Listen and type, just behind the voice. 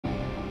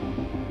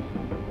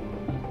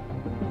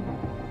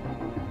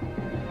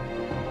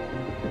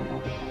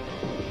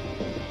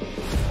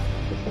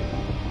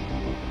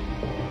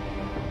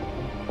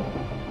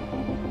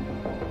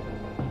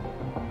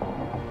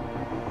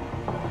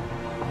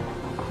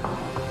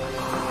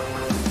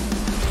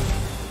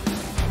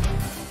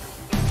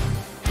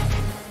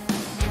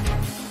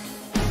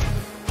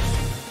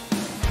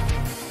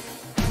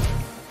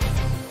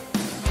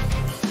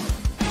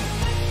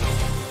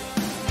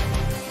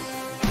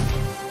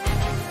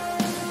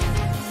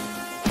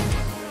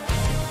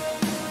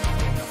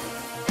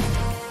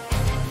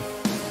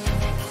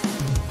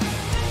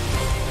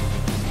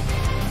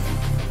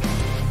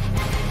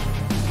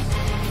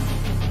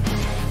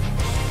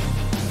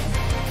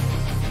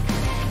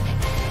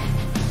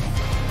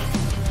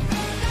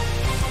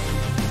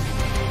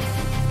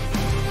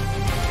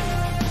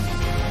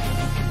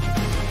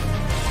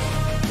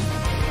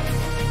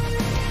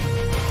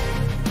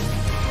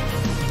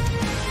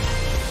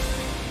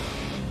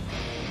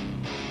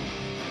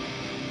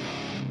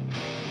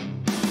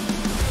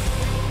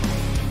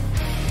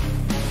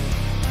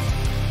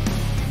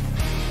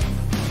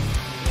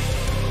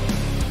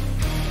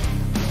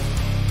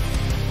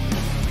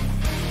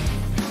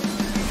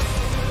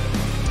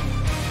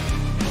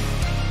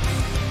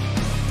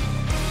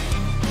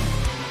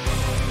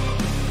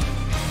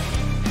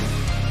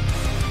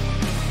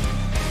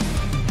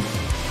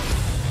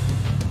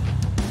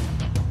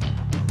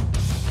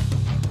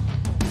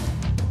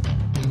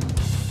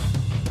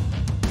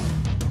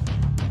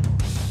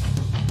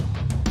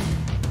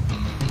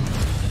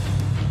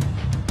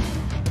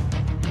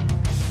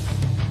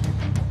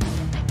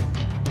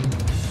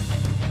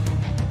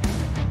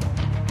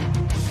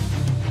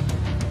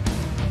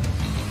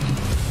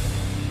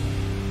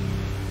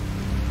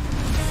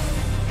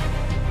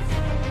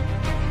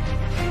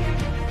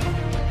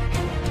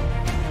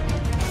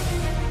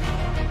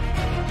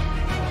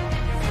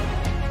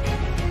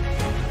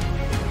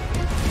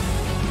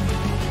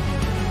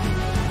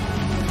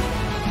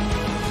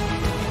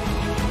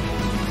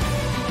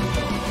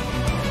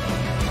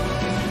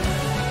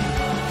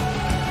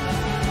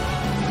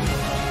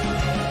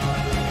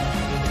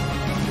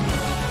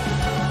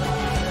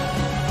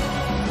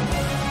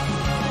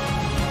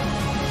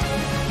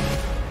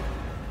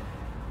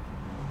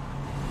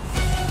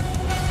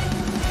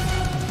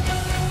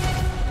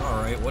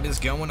is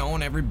going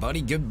on,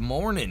 everybody? Good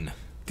morning.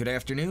 Good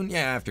afternoon?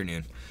 Yeah,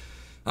 afternoon.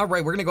 All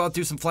right, we're going to go out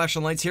through some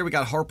flashing lights here. We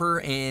got Harper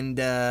and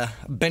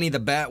Benny the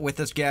Bat with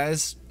us,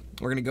 guys.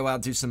 We're going to go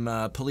out do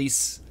some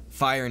police,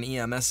 fire, and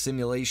EMS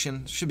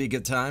simulation. Should be a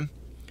good time.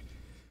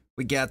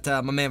 We got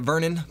my man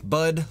Vernon,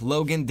 Bud,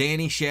 Logan,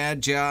 Danny,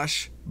 Shad,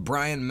 Josh,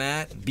 Brian,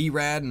 Matt,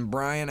 B-Rad, and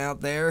Brian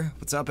out there.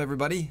 What's up,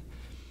 everybody?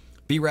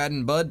 B-Rad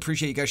and Bud,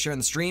 appreciate you guys sharing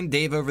the stream.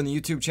 Dave over in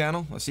the YouTube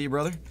channel. I'll see you,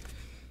 brother.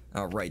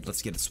 All right,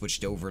 let's get it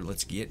switched over.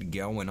 Let's get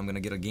going. I'm going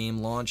to get a game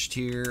launched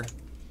here.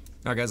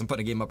 All right, guys, I'm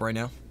putting a game up right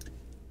now.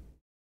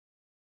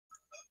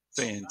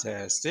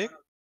 Fantastic.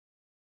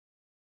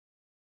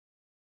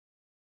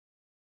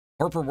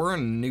 Harper, we're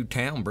in a new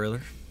town,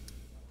 brother.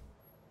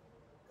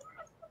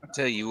 I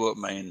tell you what,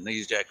 man,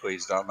 these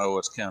jackweeds don't know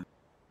what's coming.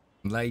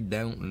 They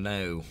don't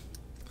know.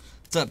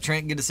 What's up,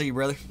 Trent? Good to see you,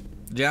 brother.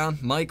 John,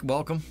 Mike,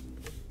 welcome.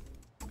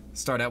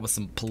 Start out with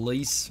some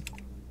police.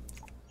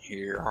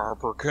 Here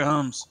Harper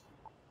comes.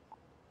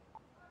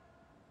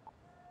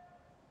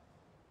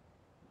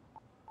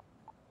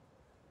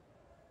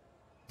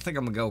 I think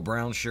I'm gonna go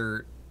brown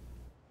shirt,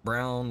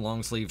 brown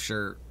long sleeve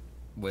shirt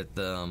with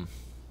the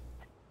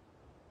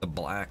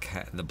black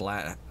hat, the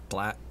black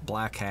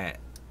hat.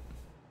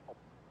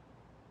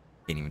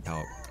 Can't even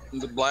talk.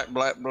 The black.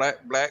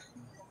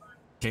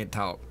 Can't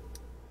talk.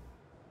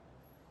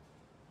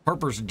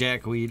 Harper's a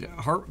jackweed.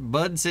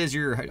 Bud says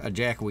you're a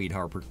jackweed,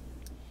 Harper.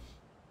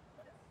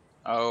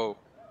 Oh,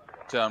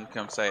 tell him to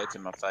come say it to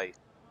my face.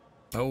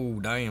 Oh,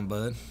 damn,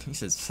 Bud. He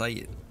says say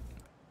it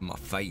in my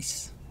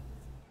face.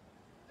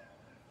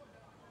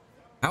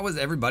 How is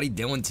everybody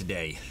doing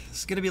today?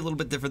 It's gonna be a little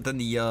bit different than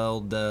the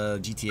old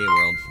GTA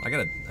world. I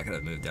gotta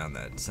move down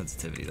that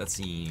sensitivity. That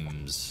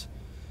seems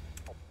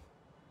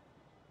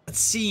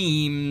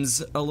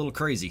a little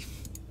crazy.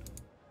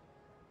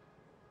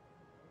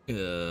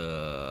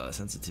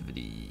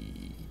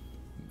 Sensitivity.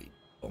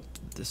 Bump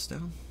this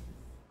down.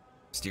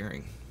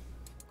 Steering. Can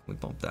we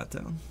bump that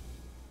down?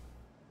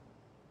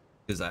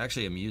 Because I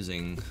actually am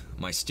using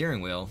my steering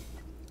wheel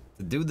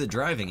to do the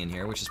driving in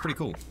here, which is pretty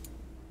cool.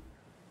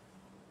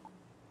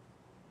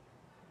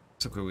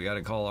 So cool, we got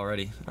a call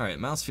already. All right,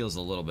 mouse feels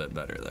a little bit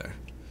better there.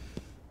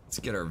 Let's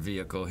get our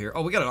vehicle here.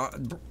 Oh, we got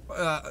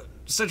a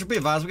Central Be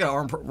advised, we got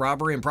armed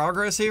robbery in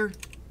progress here.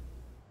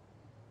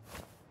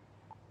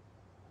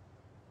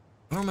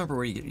 I don't remember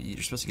where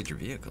you're supposed to get your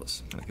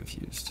vehicles. I'm kind of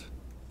confused.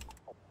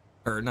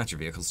 Or not your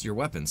vehicles, your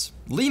weapons.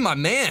 Lee, my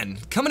man,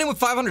 coming in with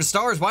 500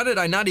 stars. Why did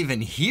I not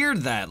even hear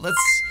that? Let's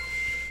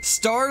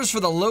stars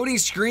for the loading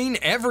screen,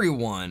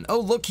 everyone.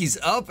 Oh, look,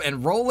 he's up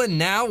and rolling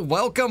now.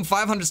 Welcome,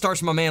 500 stars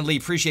from my man Lee.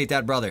 Appreciate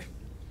that, brother.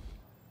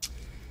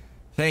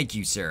 Thank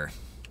you, sir.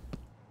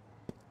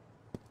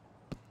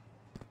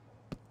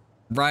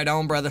 Right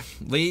on, brother.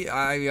 Lee,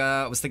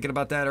 I was thinking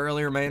about that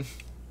earlier, man.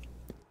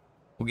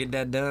 We'll get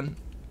that done.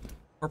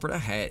 Harper, that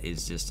hat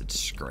is just a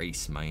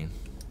disgrace, man.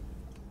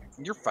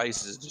 Your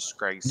face is a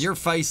disgrace. Your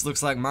face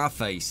looks like my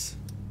face.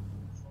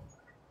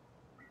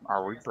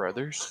 Are we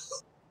brothers?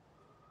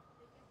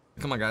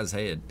 Look at my guy's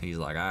head. He's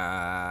like,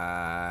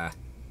 ah.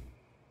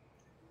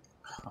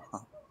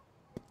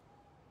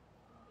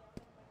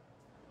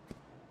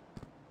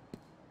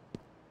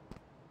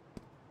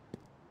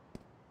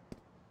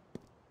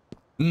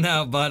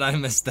 No, but I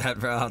missed that,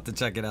 bro. I'll have to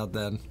check it out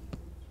then.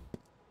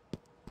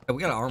 Hey,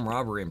 we got an armed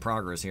robbery in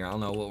progress here. I don't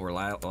know what we're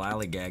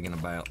lollygagging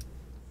about.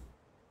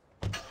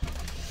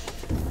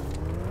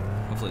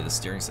 Hopefully the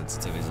steering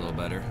sensitivity is a little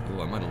better.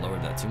 Ooh, I might have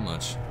lowered that too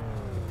much.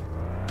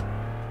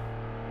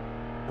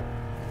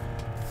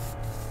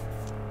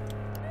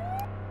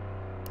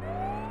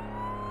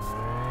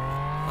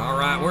 All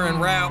right, we're en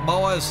route,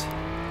 boys.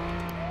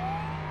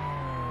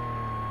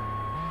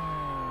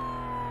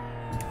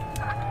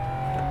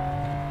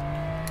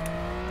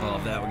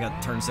 Love that. We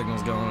got turn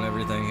signals going and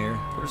everything here.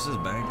 Where's this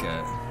bank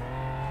at?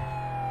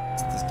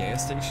 Is it this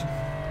gas station?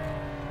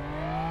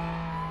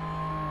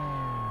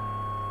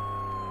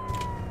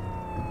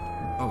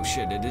 Oh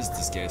shit, it is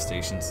this gas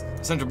station.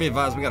 Central, be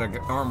advised, we got an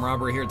armed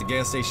robbery here at the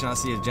gas station. I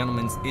see a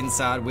gentleman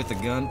inside with a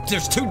gun.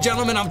 There's two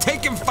gentlemen, I'm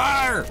taking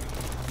fire!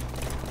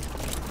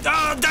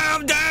 Oh,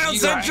 down, you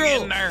Central!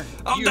 Hang in there.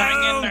 I'm you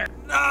down! Hang in there.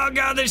 Oh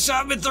God, they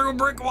shot me through a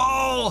brick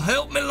wall!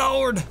 Help me,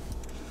 Lord!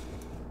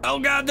 Oh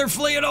God, they're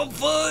fleeing on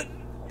foot!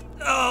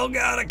 Oh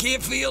God, I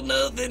can't feel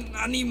nothing.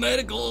 I need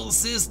medical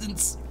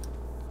assistance.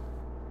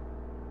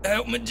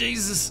 Help me,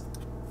 Jesus.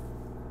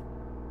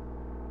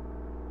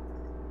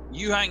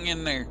 You hang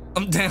in there.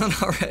 I'm down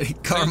already.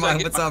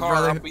 Carmine, what's up,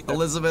 brother? Be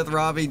Elizabeth,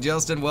 Robbie,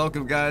 Justin,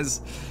 welcome,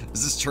 guys.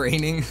 Is this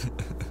training?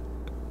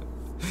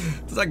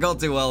 Does that go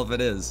too well if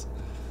it is?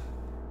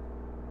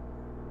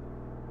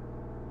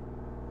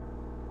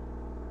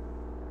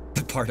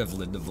 The part of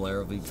Linda Blair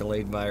will be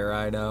played by her,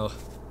 I know.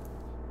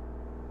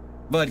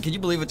 Bud, can you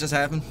believe what just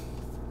happened?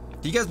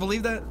 Do you guys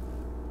believe that?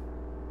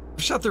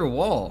 I shot through a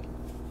wall.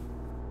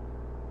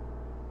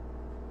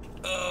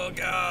 Oh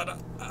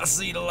God, I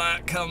see the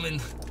light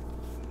coming.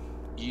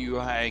 You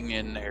hang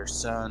in there,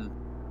 son.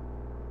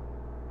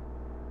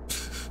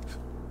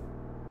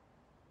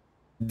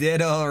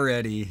 Dead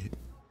already.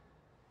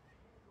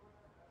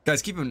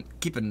 Guys, keep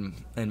in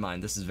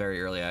mind, this is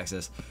very early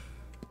access.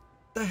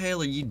 What the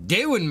hell are you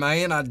doing,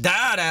 man? I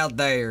died out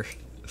there.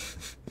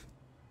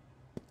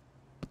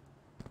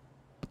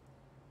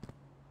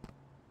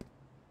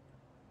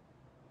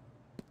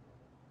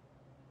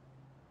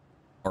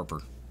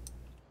 Harper.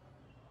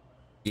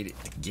 Get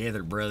it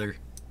together, brother.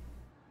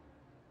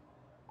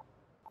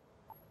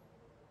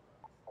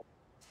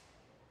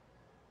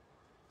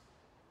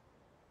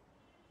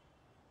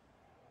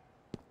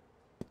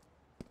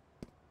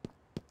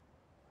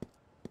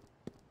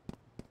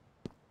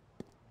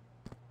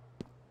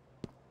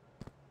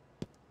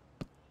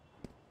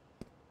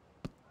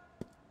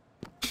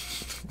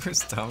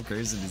 Where's Tom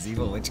Cruise and his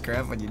evil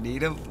witchcraft when you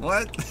need him?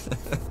 What?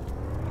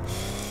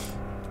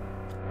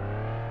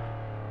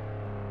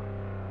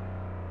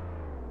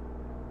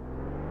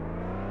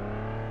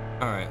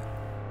 Alright.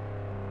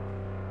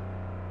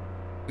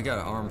 We got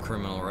an armed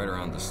criminal right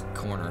around this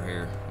corner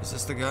here. Is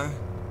this the guy?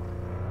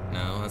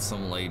 No, that's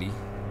some lady.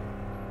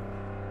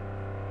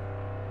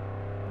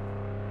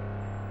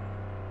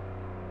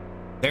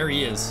 There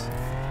he is.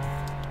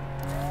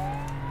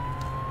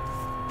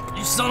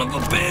 You son of a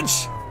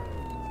bitch!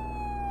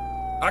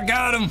 I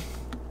got him!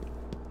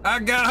 I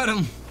got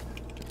him!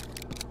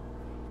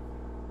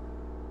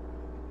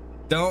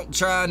 Don't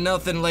try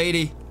nothing,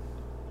 lady.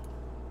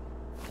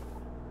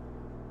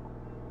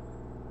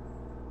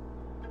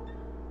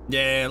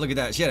 Yeah, look at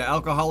that. She had an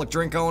alcoholic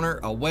drink on her,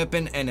 a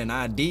weapon, and an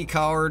ID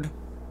card.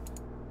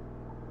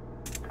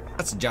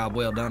 That's a job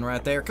well done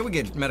right there. Can we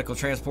get medical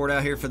transport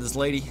out here for this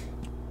lady?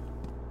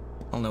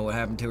 I don't know what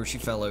happened to her. She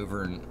fell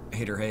over and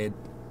hit her head.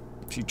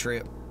 She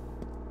tripped.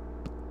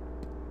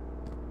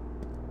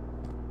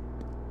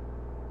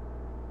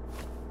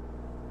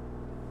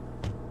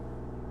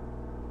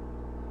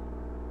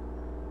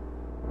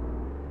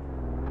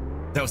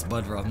 That was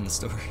Bud robbing the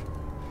store.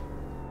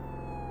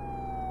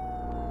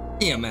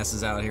 EMS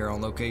is out here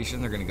on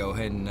location. They're gonna go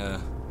ahead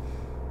and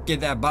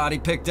get that body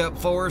picked up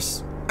for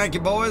us. Thank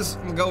you, boys.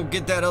 I'm gonna go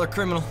get that other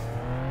criminal.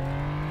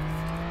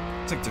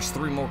 Looks like there's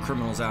 3 more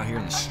criminals out here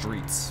in the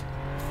streets.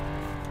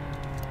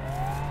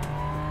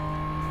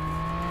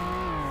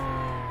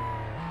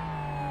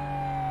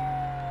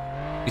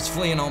 He's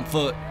fleeing on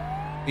foot.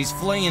 He's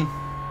fleeing.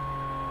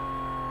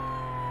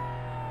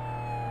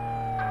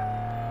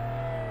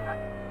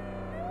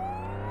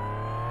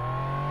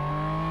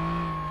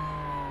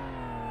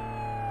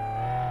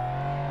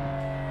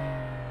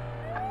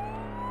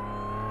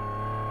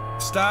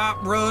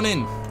 Stop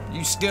running,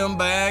 you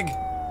scumbag.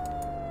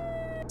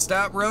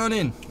 Stop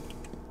running.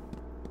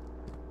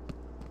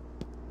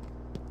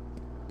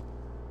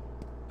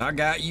 I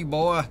got you,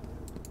 boy.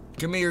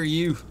 Come here,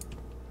 you.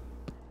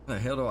 How the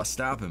hell do I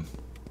stop him?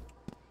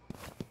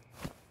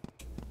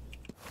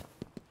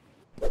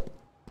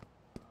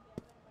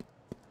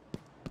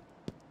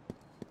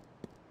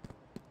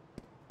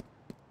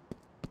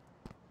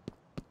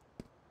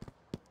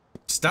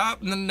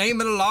 Stop in the name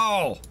of the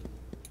law.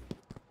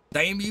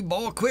 Damn you,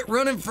 boy, quit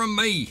running from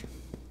me.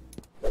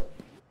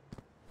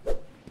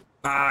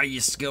 Ah,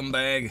 you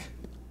scumbag.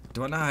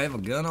 Do I not have a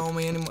gun on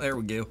me anymore? There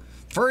we go.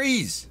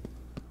 Freeze!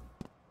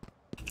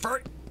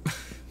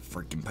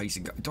 Freaking piece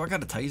of do I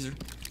got a taser?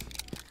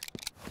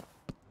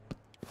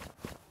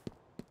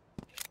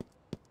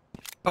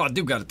 Oh, I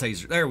do got a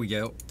taser. There we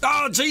go.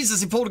 Oh,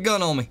 Jesus, he pulled a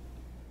gun on me.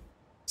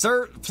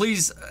 Sir,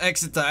 please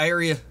exit the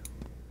area.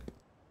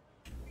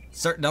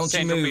 Sir, don't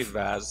you move. Be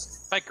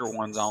advised. Faker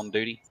one's on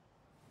duty.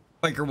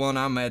 Faker one,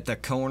 I'm at the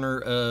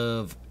corner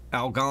of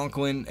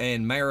Algonquin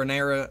and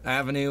Marinara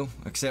Avenue.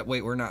 Except,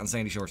 wait, we're not in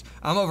Sandy Shores.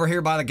 I'm over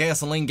here by the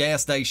gasoline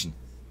gas station.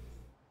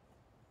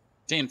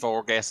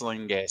 10-4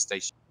 gasoline gas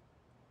station.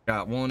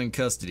 Got one in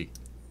custody.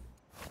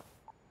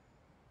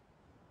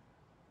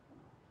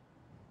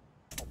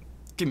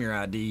 Give me your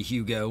ID,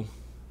 Hugo.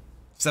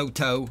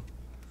 Soto.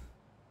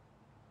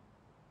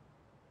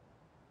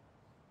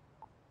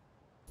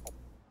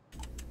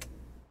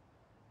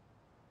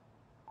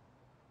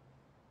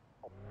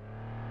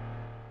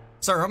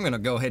 Sir, I'm gonna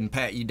go ahead and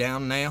pat you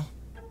down now.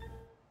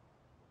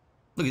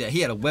 Look at that, he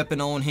had a weapon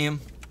on him.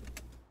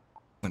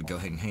 I'm gonna go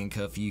ahead and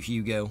handcuff you,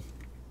 Hugo.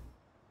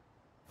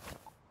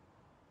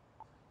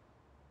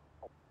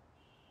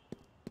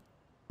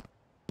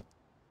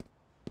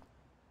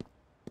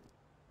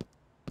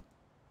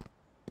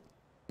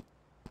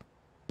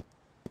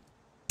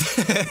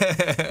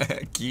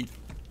 Keith,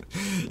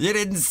 you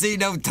didn't see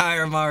no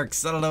tire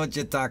marks. I don't know what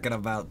you're talking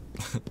about.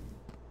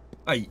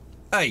 Hey,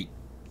 hey.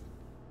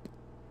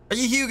 Are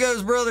you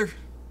Hugo's brother? Is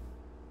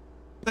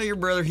that your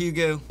brother,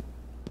 Hugo?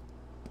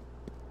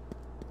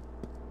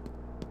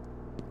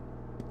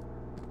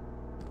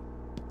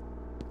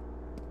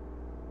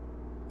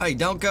 Hey,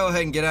 don't go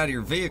ahead and get out of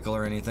your vehicle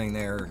or anything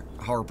there,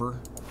 Harper.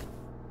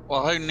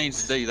 Well, who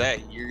needs to do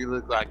that? You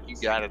look like you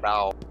got it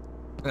all.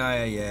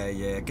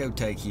 Yeah. Go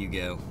take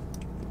Hugo.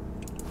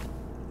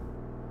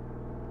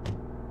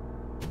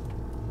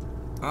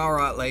 All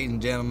right, ladies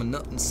and gentlemen,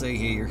 nothing to see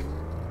here.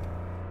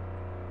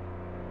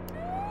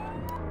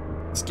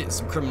 Let's get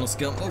some criminal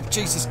scum. Oh,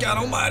 Jesus, God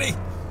almighty.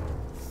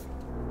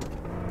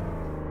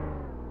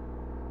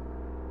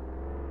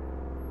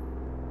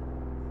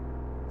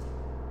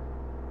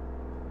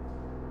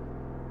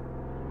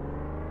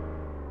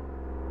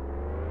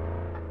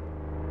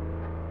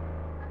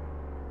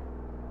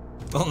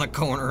 On the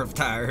corner of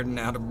tired and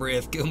out of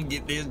breath. Come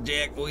get this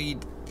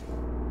jackweed.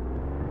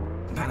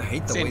 Man, I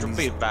hate the way Central these...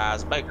 be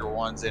advised, Baker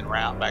 1's en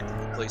route back to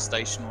the police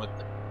station with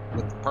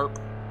the perp.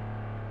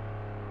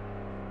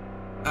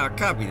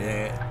 Copy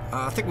that.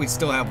 I think we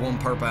still have one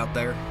perp out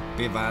there.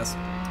 Be advised.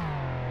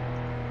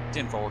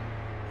 10-4.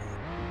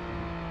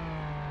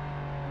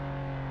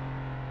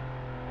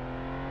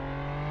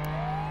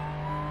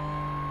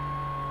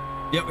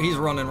 Yep, he's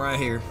running right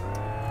here.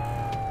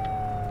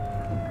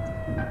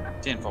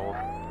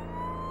 10-4.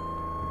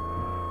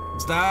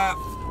 Stop!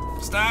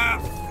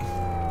 Stop!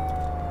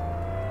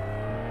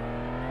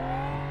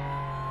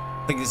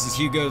 I think this is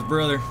Hugo's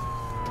brother.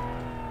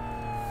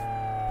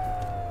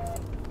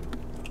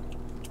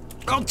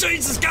 Oh,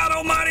 Jesus, God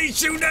almighty, he's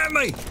shooting at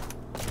me!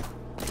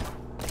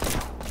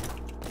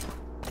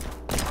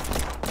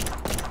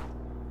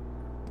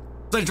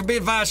 Central, be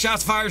advised,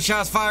 shots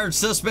fired,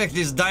 suspect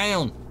is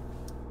down.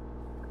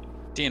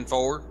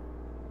 10-4.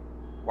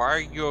 Why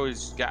are you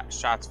always got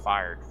shots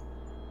fired?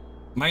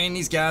 Man,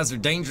 these guys are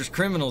dangerous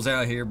criminals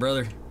out here,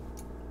 brother.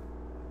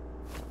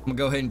 I'm gonna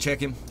go ahead and check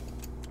him.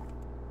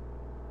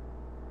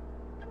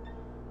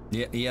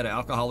 Yeah, he had an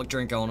alcoholic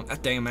drink on him.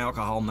 That damn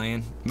alcohol,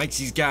 man. Makes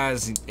these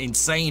guys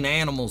insane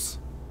animals.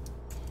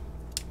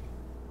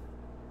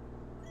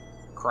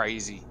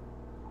 Crazy.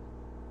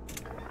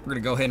 We're gonna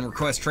go ahead and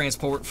request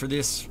transport for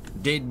this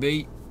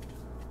deadbeat.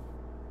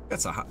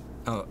 That's a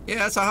oh yeah,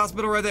 that's a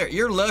hospital right there.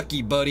 You're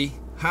lucky, buddy.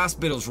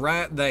 Hospital's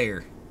right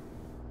there.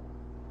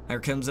 There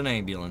comes an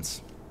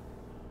ambulance.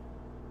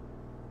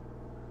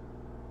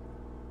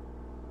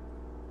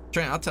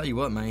 Trent, I'll tell you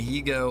what, man.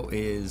 Hugo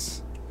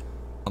is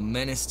a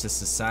menace to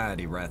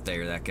society right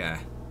there, that guy.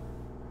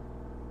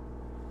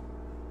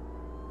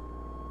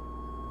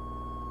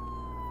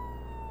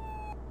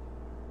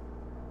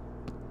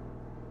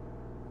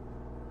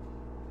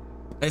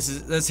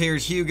 This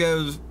here's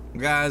Hugo's,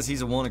 guys.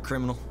 He's a wanted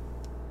criminal.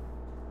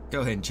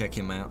 Go ahead and check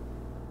him out.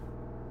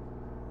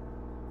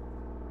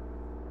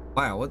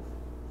 Wow, what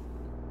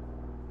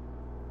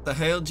the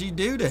hell did you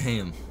do to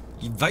him?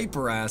 You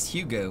vaporized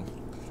Hugo.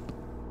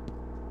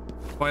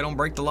 Why don't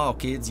break the law,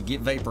 kids? You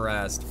get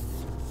vaporized.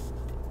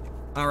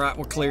 All right,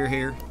 we're clear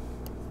here.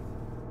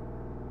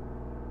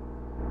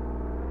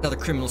 Another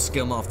criminal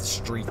scum off the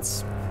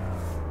streets.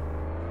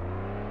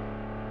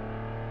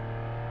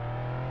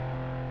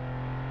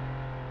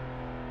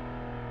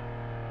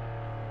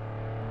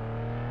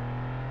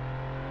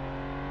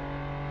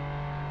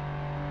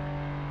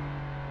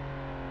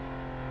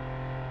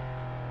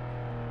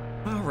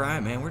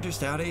 Alright, man, we're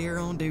just out of here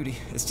on duty.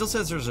 It still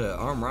says there's an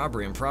armed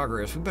robbery in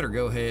progress. We better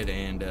go ahead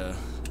and,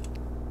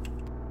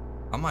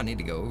 I might need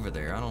to go over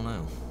there. I don't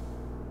know.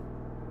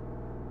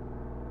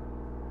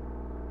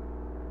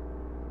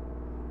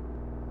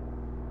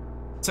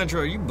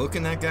 Central, are you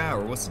booking that guy, or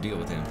what's the deal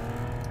with him?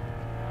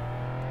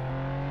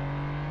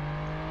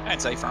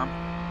 I'd say firm.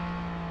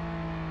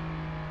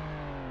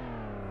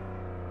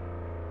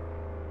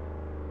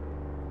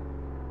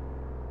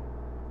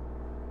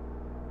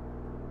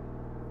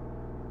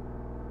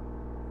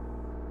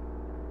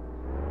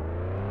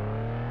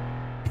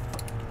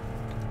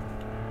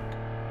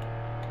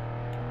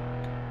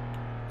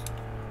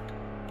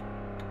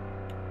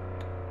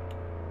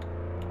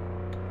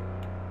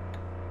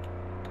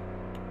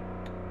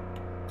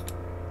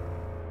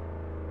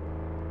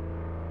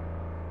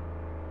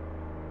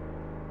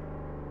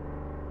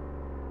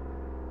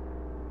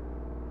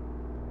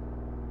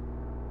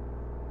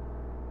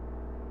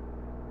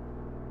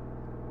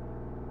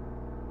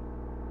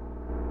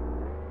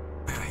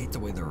 The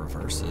way the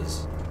reverse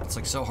is. It's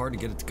like so hard to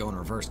get it to go in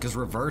reverse because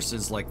reverse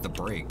is like the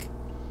brake.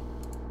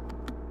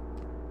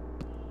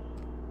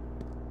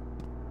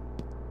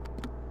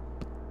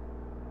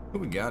 Who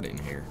we got in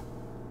here?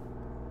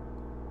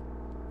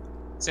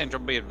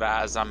 Central, be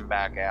advised, I'm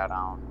back out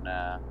on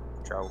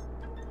patrol.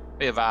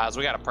 Be advised,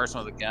 we got a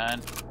person with a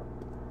gun.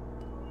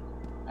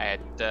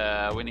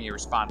 We need to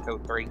respond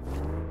code 3.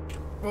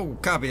 Oh,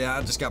 copy that.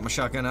 I just got my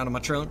shotgun out of my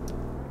trunk.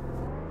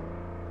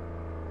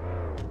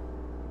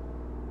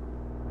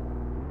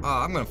 Oh,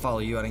 I'm gonna follow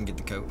you. I didn't get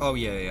the code. Oh,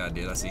 yeah, I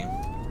did. I see him.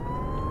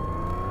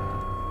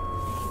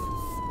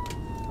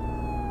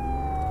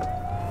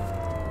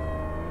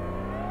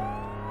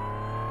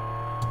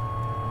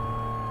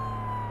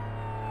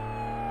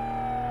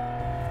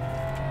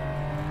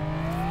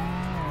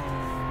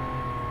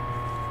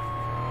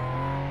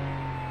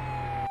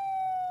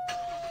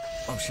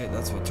 Oh, shit,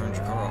 that's what turns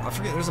your car off. I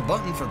forget, there's a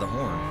button for the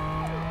horn.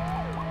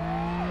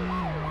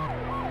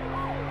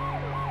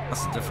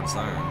 That's a different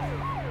siren.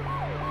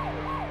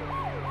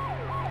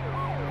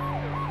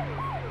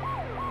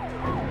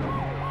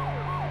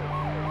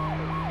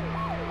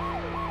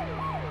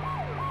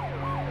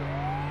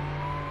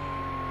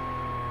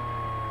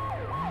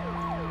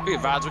 Be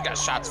advised, we got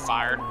shots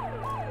fired.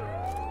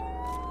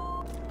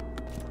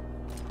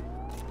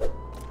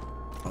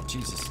 Oh,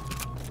 Jesus.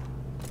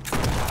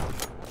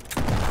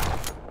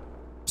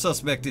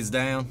 Suspect is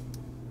down.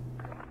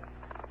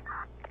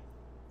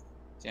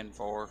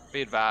 10-4.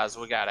 Be advised,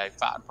 we got a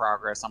fight in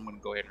progress. I'm going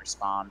to go ahead and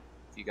respond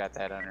if you got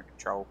that under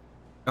control.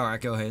 All right,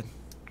 go ahead.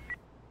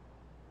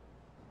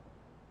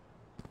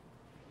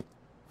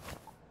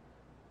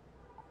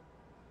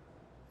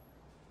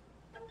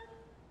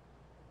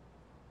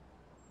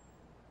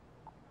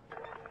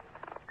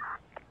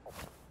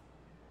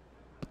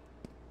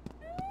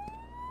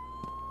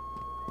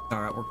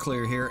 All right, we're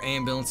clear here.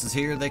 Ambulance is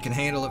here. They can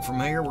handle it from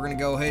here. We're going to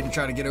go ahead and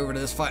try to get over to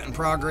this fight in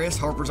progress.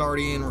 Harper's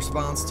already in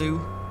response too.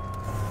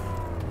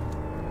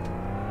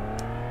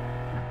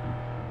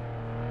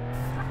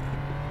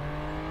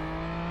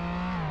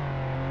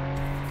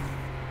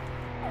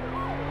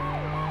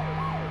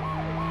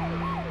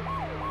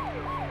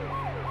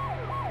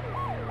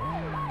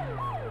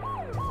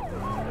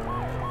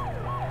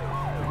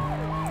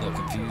 A little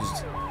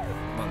confused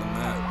by the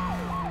map.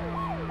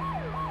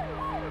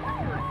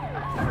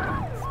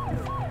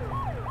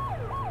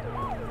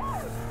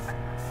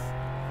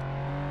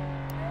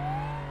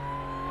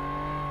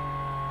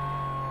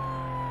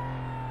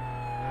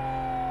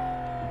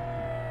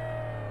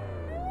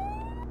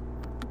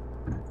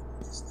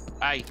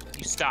 Hey,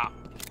 you stop.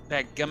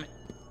 Dadgummit.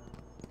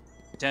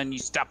 Telling you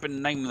stop in the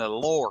name of the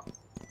Lord.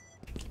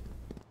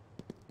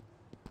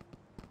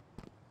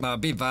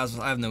 Be advised,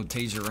 I have no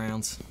taser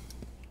rounds.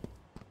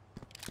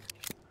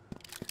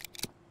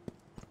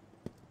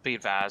 Be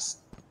advised.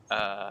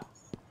 As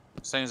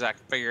soon as I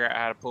can figure out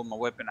how to pull my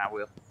weapon, I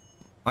will.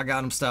 I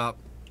got him. Stop.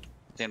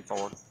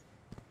 10-4.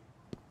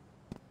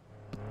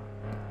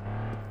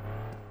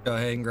 Go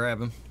ahead and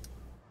grab him.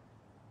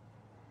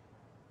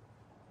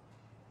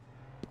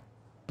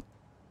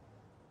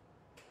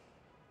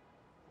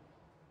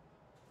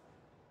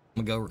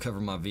 I'm gonna go recover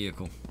my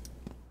vehicle.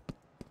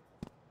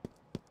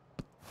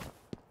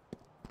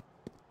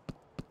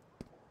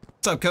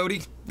 What's up,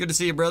 Cody? Good to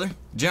see you, brother.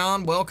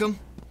 John, welcome.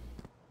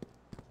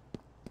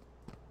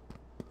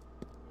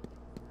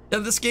 Yeah,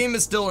 this game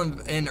is still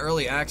in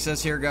early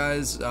access here,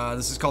 guys.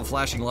 This is called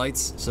Flashing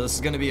Lights. So this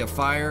is going to be a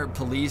fire,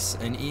 police,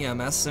 and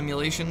EMS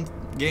simulation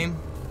game.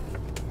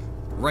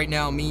 Right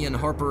now, me and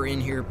Harper are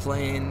in here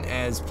playing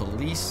as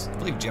police. I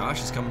believe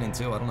Josh is coming in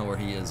too. I don't know where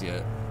he is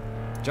yet.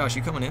 Josh,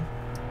 you coming in?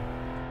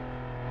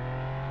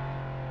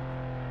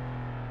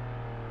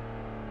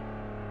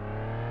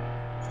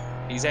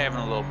 He's having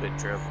a little bit of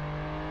trouble.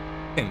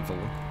 Came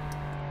forward.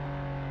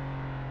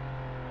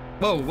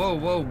 Whoa, whoa,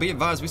 whoa. Be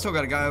advised, we still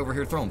got a guy over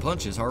here throwing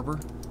punches, Harper.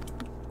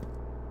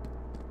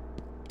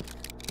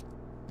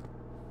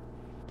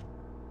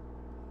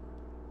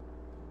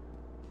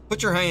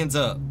 Put your hands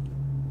up.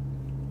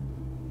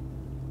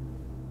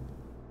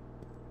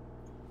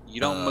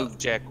 You don't move,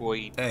 Jack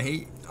Weed.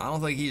 I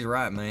don't think he's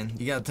right, man.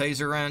 You got a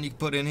taser around you can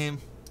put in him?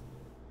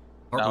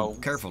 Harper, No.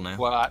 careful now.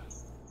 What?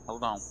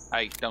 Hold on.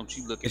 Hey, don't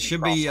you look at me It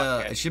should cross be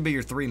like that. it should be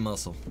your 3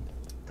 muscle.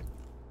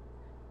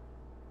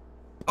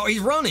 Oh, he's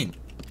running.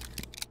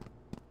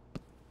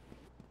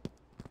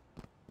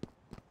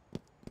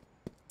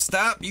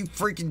 Stop, you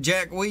freaking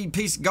jackweed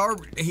piece of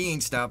garbage. He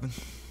ain't stopping.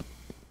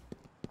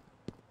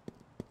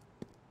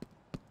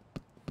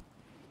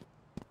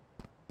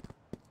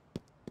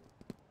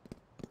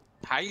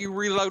 How you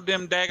reload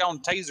them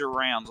daggone taser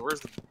rounds?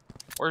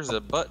 Where's the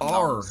button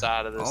on the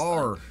side of this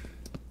R. thing?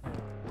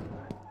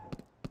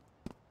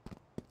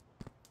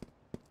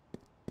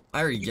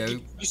 There you go.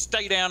 You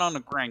stay down on the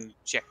ground, you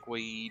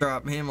jackweed.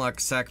 Drop him like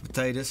a sack of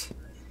potatoes.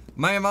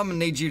 Ma'am, I'm gonna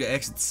need you to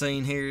exit the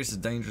scene here. This is a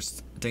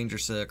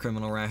dangerous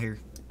criminal right here.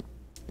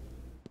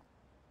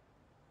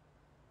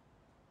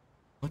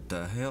 What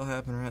the hell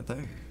happened right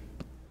there?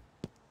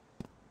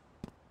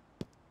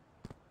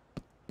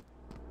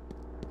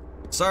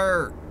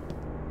 Sir!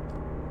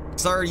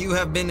 Sir, you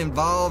have been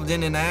involved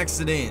in an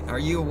accident. Are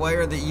you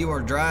aware that you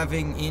are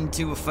driving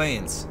into a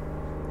fence?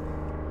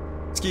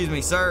 Excuse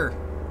me, sir.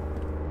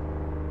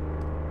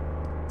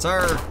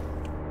 Sir!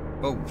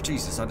 Oh,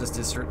 Jesus, I just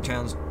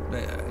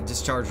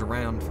discharged a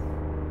round.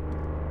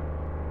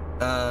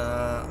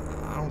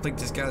 I don't think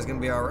this guy's gonna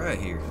be alright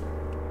here.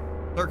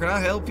 Sir, can I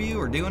help you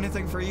or do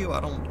anything for you?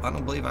 I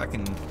don't believe I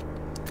can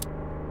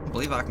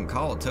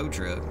call a tow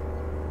truck.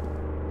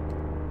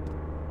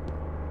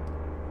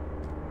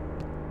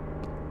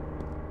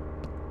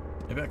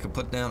 Maybe I could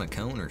put down a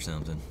cone or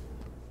something.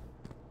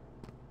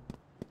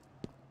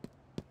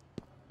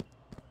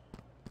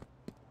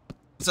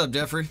 What's up,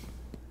 Jeffrey?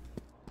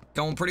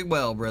 Going pretty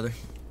well, brother.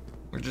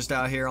 We're just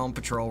out here on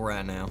patrol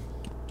right now.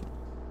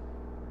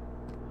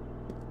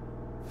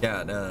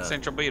 Got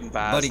Central be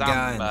advised, buddy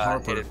guy and I'm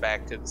Harper headed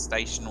back to the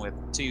station with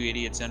 2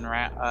 idiots in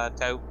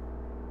tow.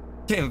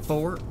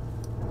 10-4.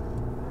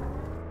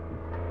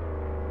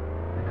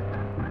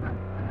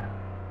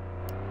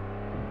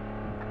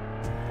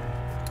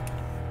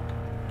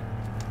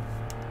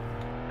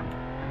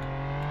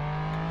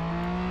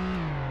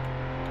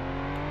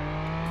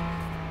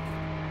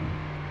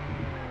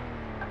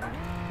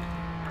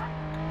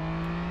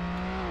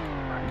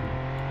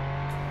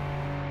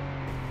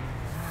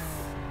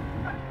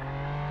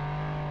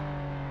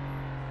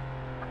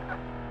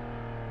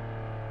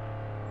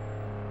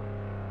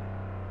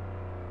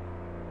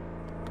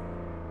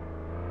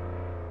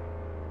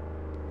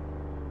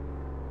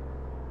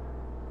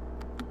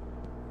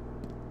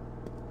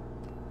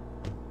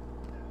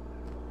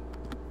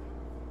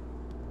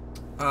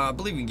 I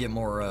believe you can get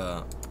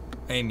more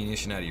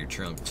ammunition out of your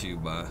trunk too,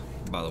 by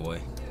the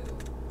way.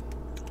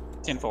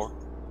 10-4.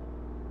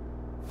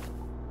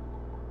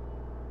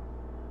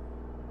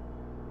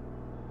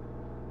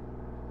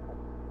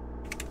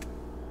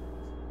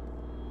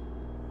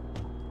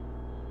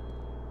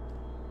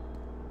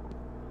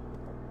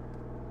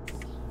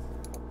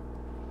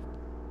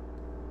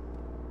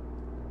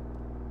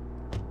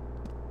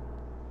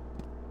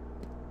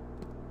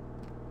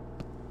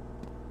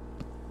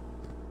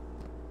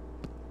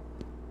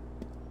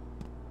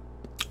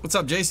 What's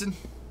up, Jason?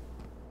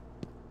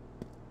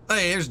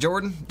 Hey, here's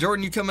Jordan.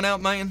 Jordan, you coming out,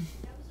 man?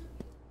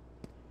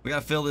 We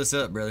gotta fill this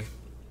up, brother.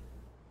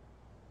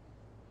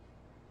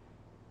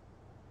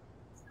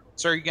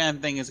 Sir, you got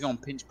anything that's gonna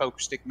pinch poker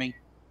stick me?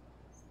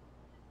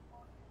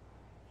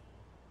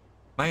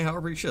 Man,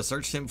 however, you should have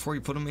searched him before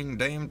you put him in your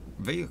damn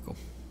vehicle.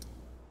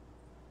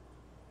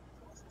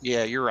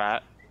 Yeah, you're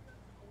right.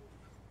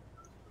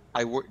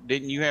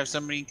 Didn't you have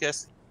somebody in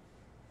custody?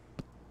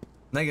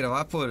 Negative,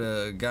 I put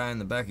a guy in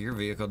the back of your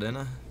vehicle, didn't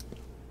I?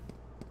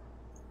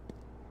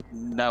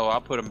 No, I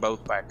put them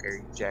both back there,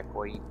 you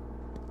jackweed.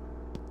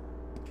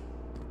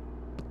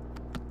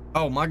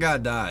 Oh, my guy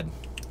died.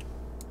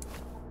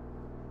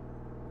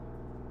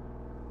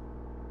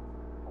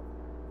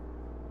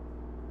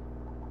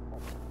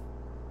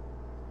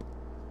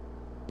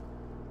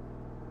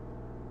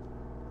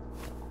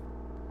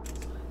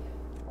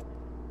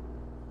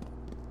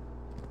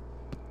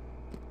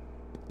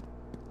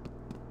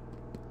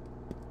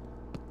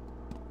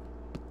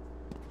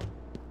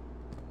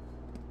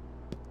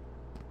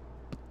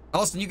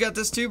 Austin, you got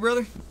this too,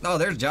 brother? Oh,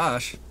 there's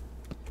Josh.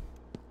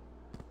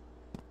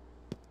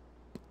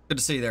 Good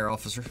to see you there,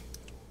 officer.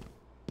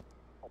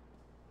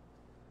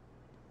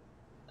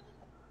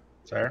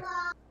 Sir?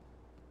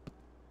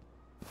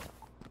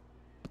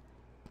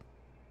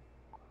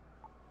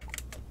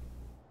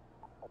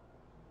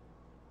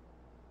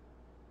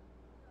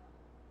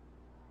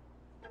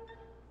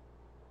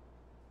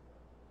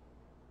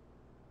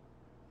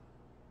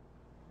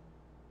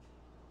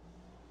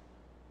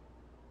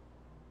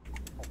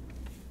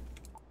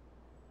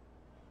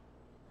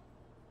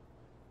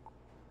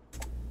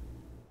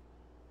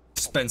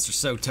 Spencer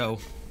Soto.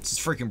 It's his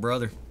freaking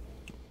brother.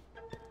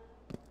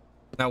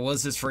 That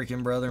was his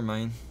freaking brother,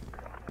 man.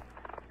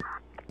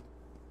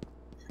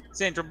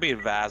 Central, be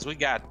advised, we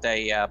got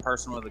a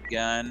person with a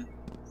gun.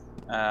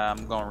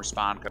 I'm going to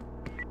respond.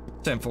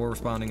 10-4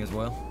 responding as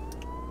well.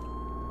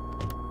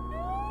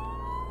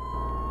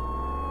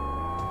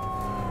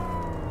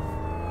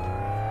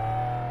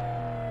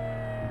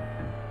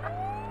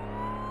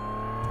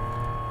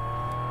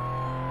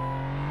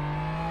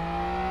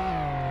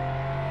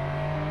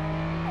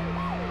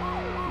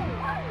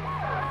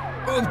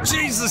 Oh,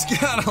 Jesus,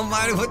 God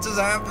almighty, what just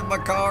happened? My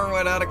car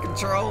went out of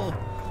control.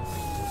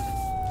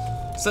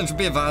 Central,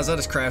 be advised, I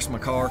just crashed my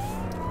car.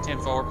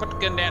 10-4, put the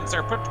gun down,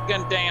 sir. Put the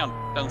gun down.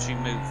 Don't you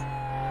move.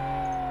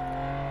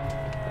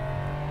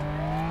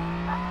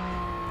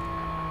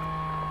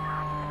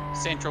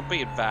 Central,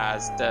 be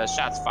advised.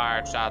 Shots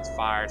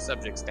fired,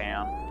 subjects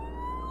down.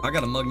 I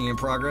got a mugging in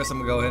progress. I'm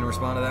gonna go ahead and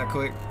respond to that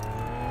quick.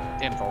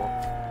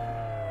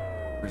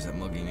 10-4. Where's that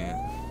mugging at?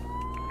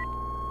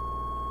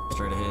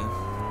 Straight ahead.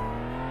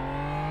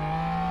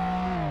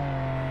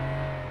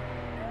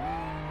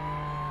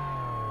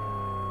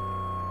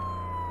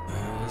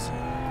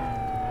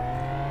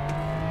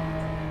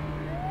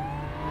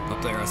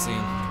 Up there, I see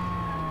him.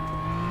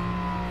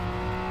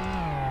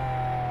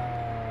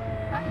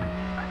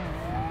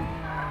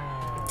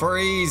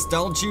 Freeze!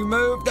 Don't you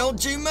move!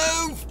 Don't you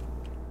move!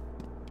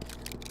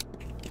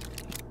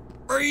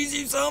 Freeze,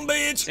 you son of a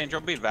bitch!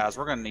 Central, be advised,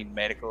 we're gonna need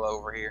medical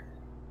over here.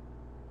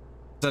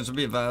 Central,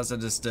 be advised, I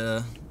just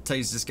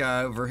tased this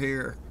guy over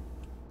here.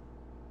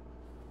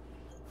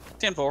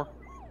 10-4.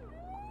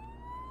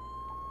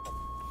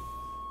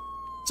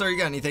 Sir, you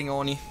got anything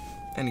on you?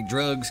 Any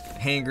drugs,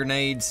 hand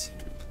grenades,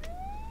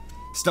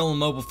 stolen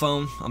mobile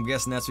phone? I'm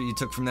guessing that's what you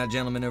took from that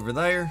gentleman over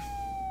there.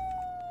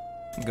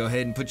 I'll go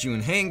ahead and put you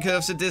in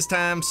handcuffs at this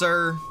time,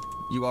 sir.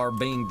 You are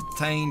being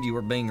detained. You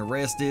are being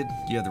arrested.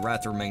 You have the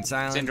right to remain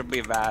silent. Central, be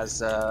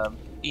advised,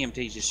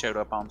 EMT just showed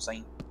up on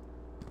scene.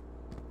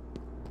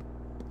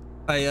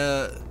 Hey,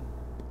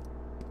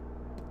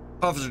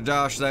 Officer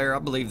Josh there, I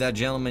believe that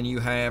gentleman you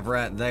have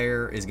right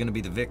there is going to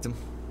be the victim.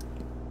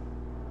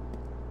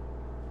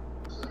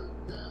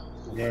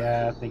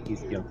 Yeah, I think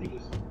he's guilty.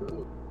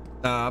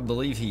 I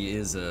believe he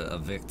is a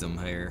victim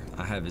here.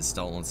 I have his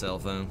stolen cell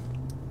phone.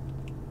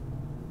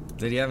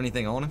 Did he have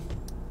anything on him?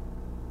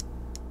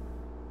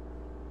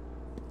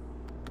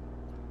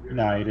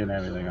 No, he didn't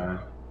have anything on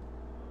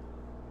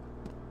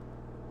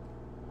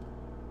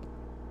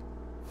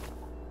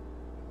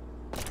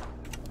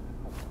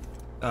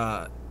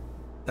him.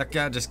 That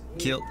guy just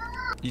killed...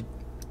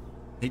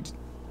 He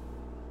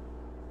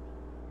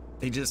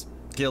just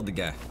killed the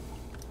guy.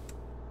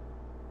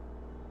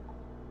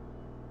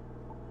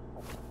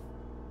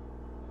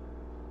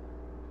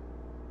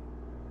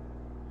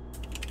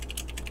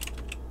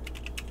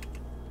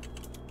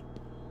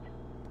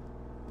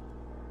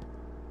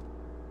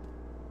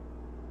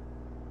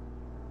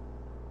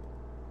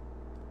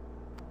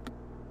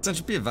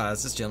 Essentially, be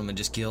advised, this gentleman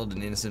just killed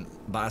an innocent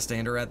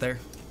bystander right there.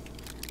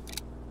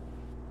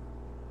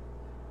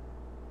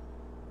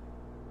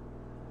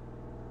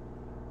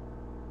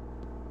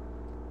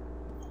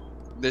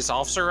 This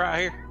officer right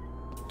here?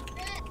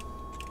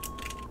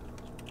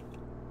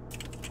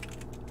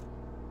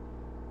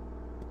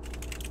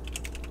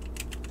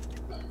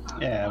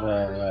 Yeah,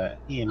 well,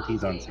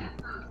 EMT's on scene.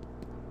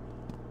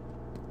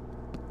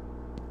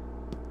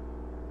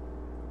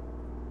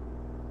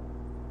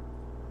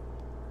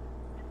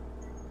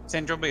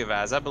 Central, be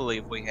advised, I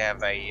believe we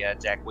have a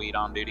Jack Weed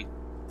on duty.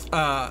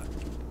 I'm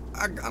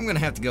gonna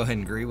have to go ahead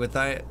and agree with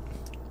that.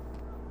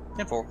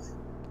 10-4.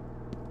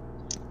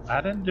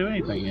 I didn't do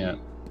anything yet.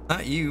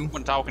 Not you.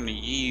 I'm talking to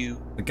you.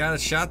 The guy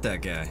that shot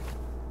that guy.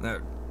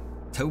 That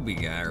Toby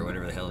guy or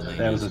whatever the hell his name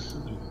That is. was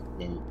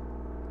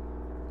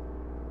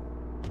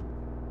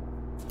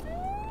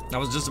I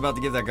was just about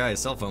to give that guy his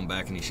cell phone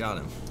back and he shot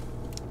him.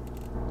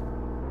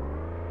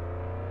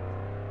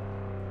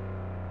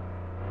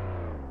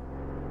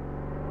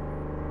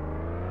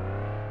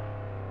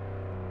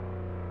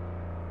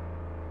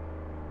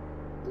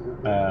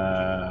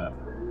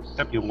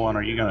 Step you one,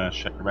 are you gonna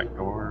shut your back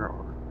door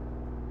or?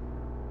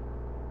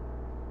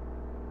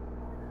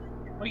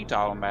 What are you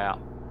talking about?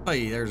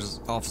 Hey, there's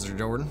Officer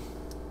Jordan.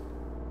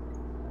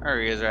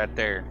 There he is right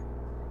there.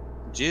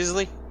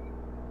 Jizzly?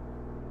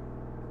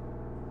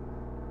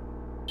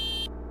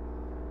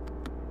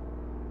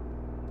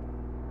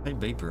 Hey,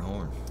 beep your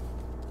horn.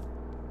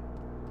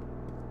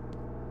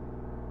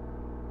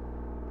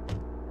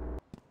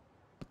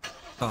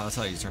 Oh, that's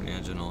how you turn the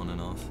engine on and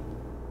off.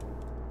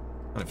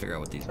 I'm trying to figure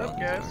out what these What's up,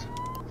 buttons guys? are.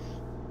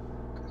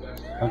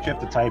 Don't you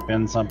have to type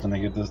in something to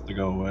get this to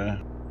go away?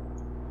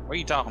 What are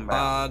you talking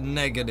about?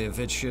 Negative.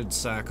 It should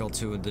cycle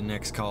to the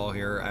next call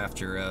here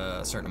after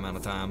a certain amount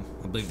of time.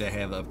 I believe they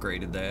have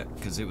upgraded that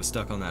because it was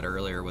stuck on that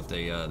earlier with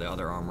the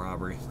other armed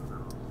robbery.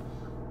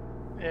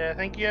 Yeah, I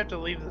think you have to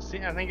leave the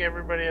scene. I think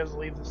everybody has to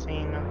leave the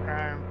scene of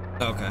crime.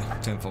 Okay,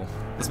 10-4.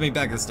 Let's meet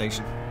back at the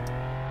station.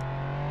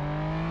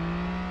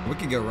 We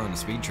could go run a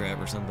speed trap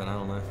or something. I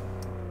don't know.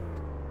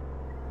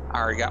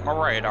 I already got my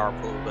radar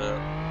pulled up.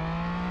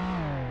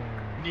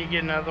 Do you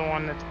get another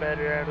one that's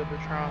better out of the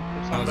trunk?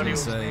 If I was somebody gonna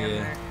was say, standing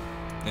yeah. there.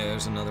 Yeah,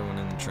 there's another one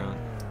in the trunk.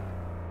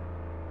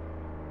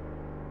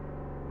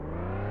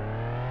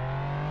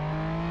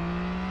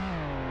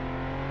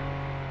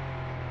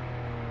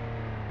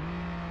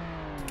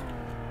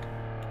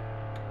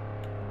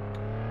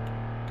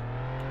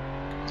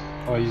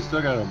 Oh, you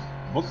still gotta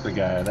book the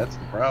guy. That's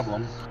the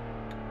problem.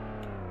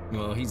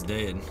 Well, he's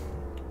dead.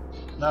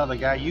 No, the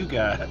guy you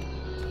got.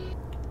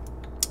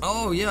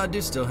 Oh, yeah, I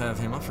do still have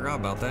him. I forgot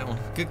about that one.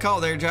 Good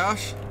call there,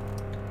 Josh.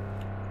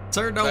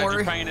 Sir, don't Glad worry.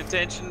 you're paying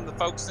attention to the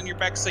folks in your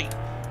back seat.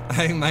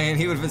 Hey, man,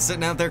 he would have been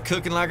sitting out there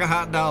cooking like a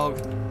hot dog.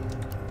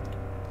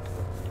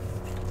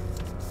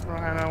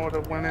 Ryan would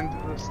have went into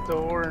the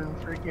store and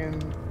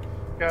freaking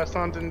got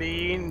something to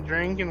eat and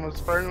drink and was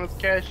flirting with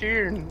the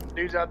cashier, and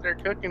dude's out there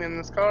cooking in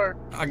this car.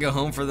 I go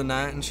home for the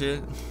night and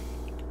shit.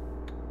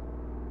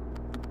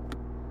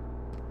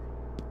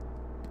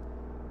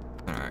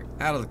 Alright,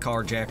 out of the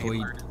car, Jack He Weed.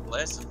 learned his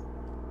lesson.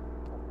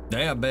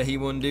 Yeah, I bet he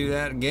wouldn't do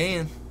that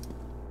again.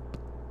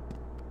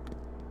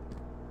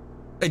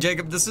 Hey,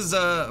 Jacob, this is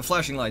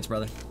Flashing Lights,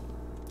 brother.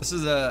 This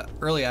is a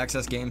early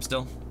access game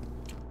still.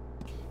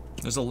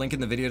 There's a link in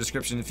the video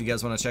description if you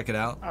guys want to check it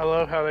out. I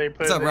love how they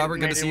put. What's up, they Robert?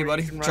 Good made to it see you, where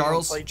buddy. can run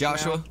Charles, on plates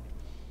Joshua.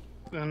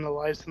 now and the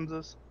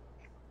licenses.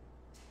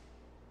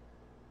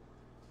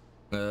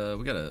 We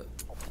got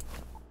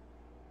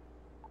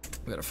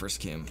a first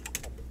cam.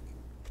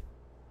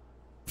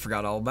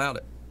 Forgot all about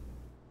it.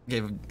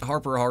 Gave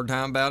Harper a hard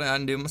time about it. I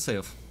didn't do it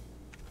myself.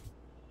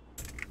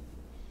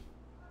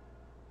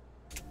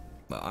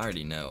 Well, I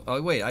already know.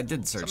 Oh wait, I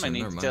did search him. Somebody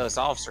Never needs to mind. tell this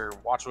officer,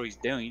 watch what he's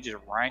doing. You just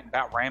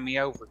about ran me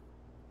over.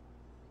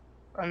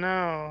 I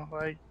know.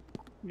 Like,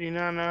 do you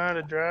not know how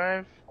to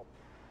drive?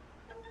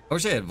 I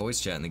wish I had voice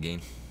chat in the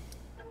game.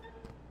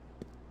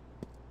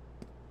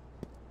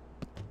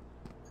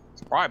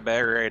 It's probably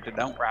better if they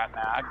don't right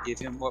now. I'd give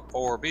him what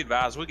for. Be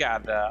advised, we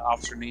got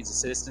officer needs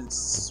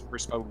assistance.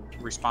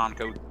 Respond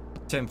code.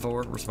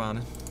 10-4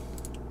 responding.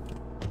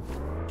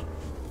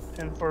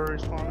 10-4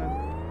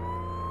 responding.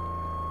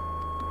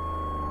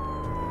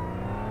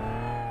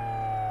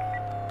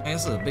 Man,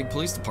 this is a big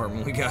police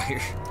department we got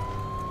here.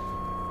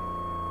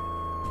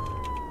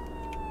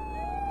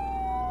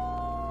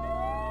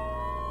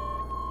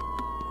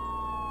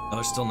 Oh,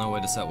 there's still no way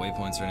to set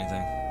waypoints or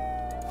anything.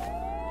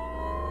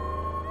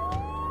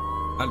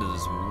 I did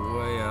this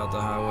way out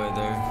the highway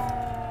there.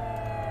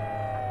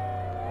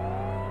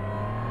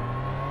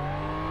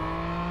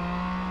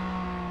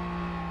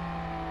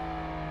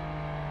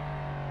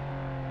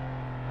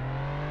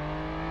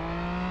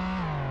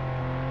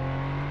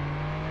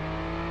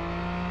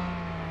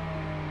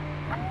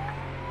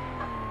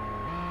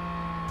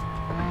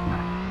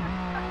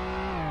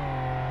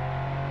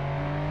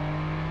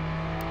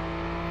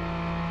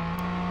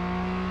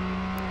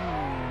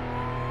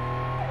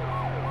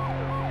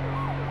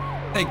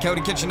 Hey,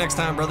 Cody, catch you next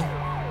time, brother.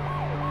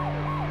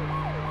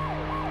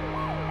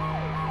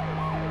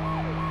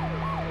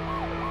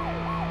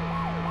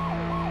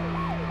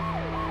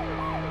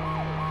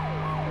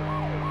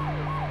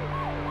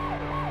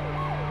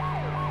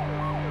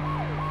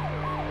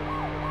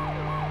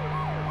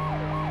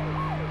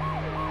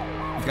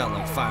 We've got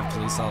like 5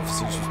 police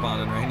officers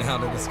responding right now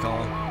to this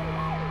call.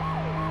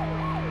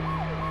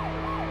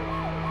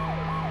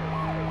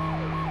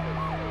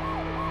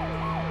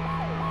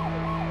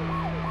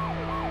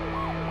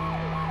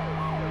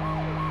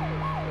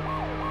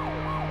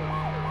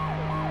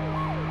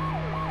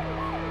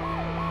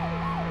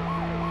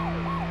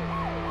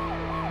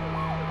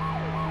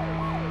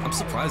 I'm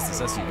surprised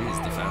this SUV is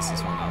the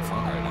fastest one out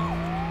front right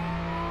now.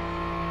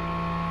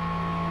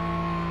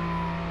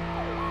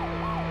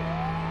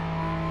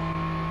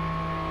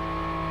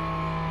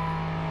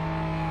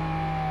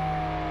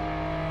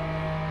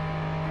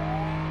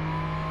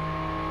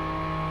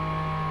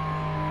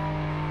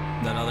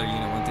 That other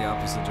unit went the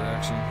opposite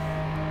direction.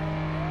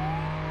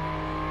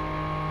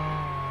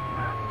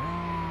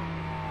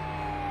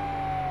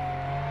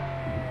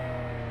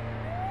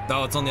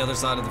 Oh, it's on the other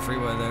side of the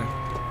freeway there.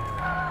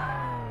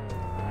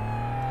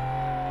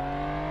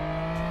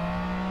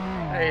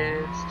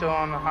 Hey, it's still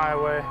on the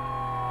highway.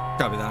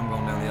 Copy that, I'm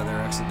going down the other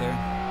exit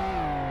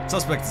there.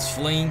 Suspect is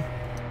fleeing.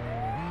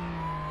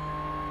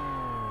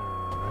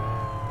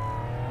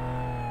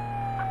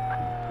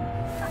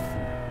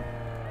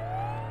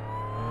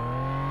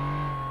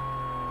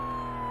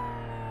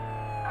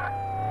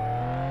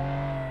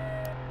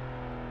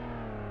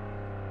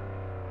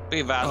 Be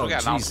advised, we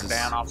got an officer Jesus.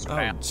 down, officer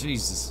down. Oh,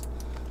 Jesus.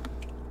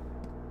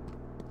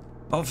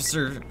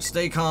 Officer,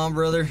 stay calm,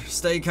 brother.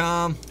 Stay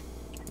calm.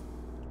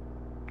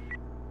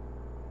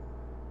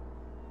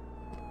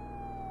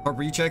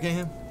 Harper, you checking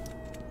him?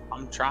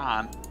 I'm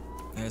trying.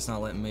 Yeah, it's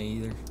not letting me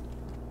either.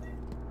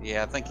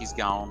 Yeah, I think he's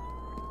gone.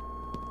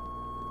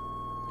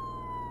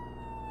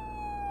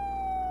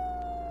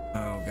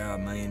 Oh,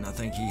 God, man. I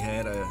think he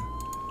had a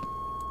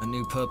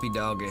new puppy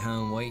dog at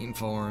home waiting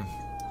for him.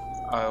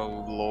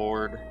 Oh,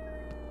 Lord.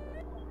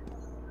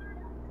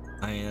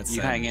 Man, that's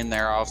You sad. hang in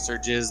there, Officer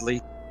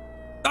Jisley.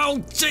 Oh,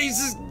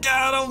 Jesus,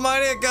 God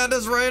almighty, I got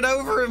us right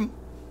over him.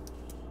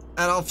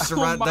 That officer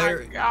right there.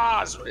 Oh, my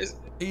gosh.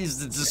 He's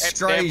the That's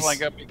disgrace. definitely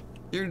gonna be,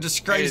 You're a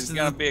disgrace it's to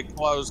gonna the... be a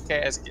closed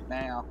casket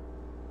now.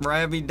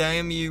 Rabby,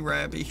 damn you,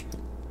 Rabby.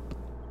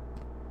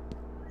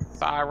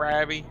 Thigh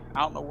Rabby,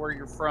 I don't know where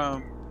you're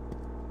from.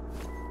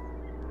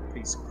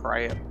 Piece of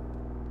crap.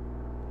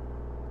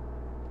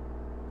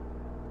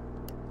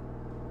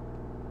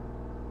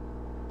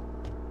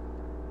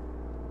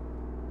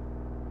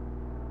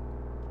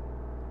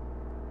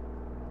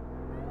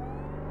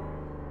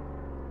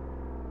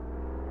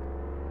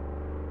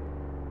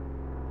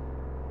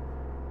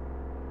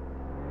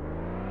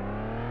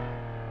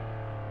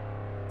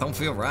 Don't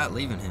feel right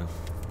leaving him.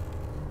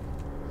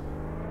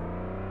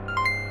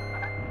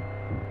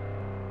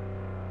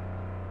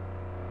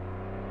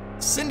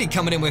 Cindy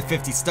coming in with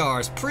 50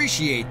 stars.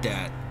 Appreciate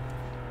that.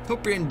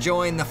 Hope you're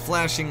enjoying the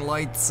flashing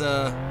lights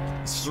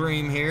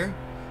stream here.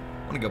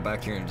 I want to go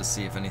back here and just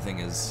see if anything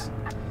is...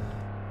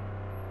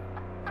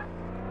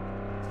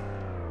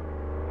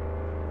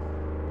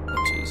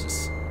 Oh,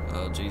 Jesus.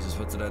 Oh, Jesus,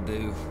 what did I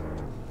do?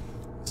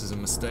 This is a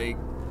mistake.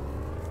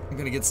 I'm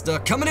gonna get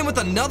stuck. Coming in with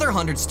another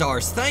 100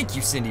 stars. Thank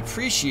you, Cindy.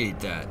 Appreciate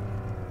that.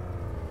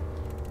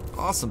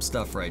 Awesome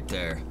stuff right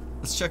there.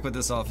 Let's check with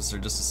this officer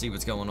just to see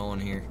what's going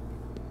on here.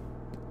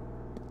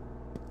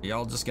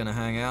 Y'all just gonna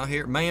hang out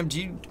here? Ma'am,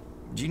 do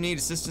you need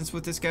assistance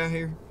with this guy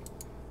here?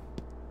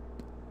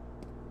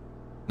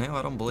 No,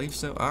 I don't believe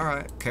so.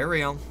 Alright,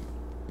 carry on.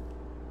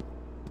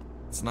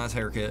 It's a nice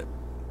haircut.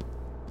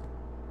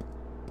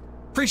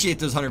 Appreciate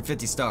those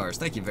 150 stars.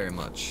 Thank you very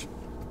much.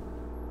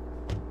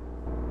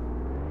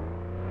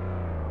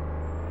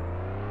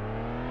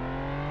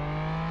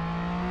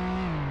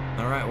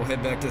 Alright, we'll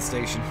head back to the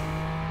station.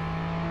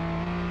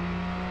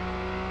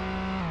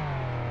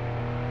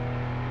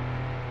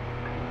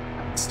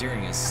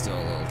 Steering is still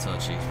a little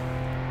touchy.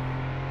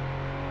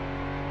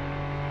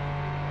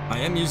 I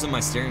am using my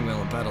steering wheel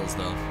and pedals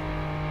though,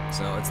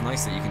 so it's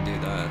nice that you can do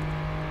that.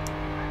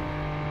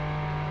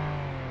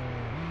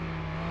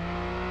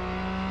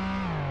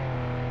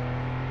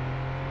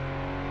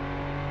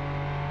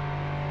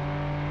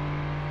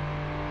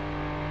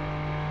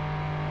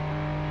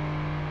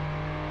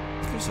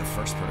 There's a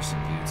first-person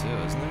view too,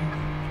 isn't there?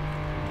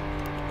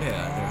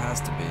 Yeah, there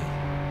has to be.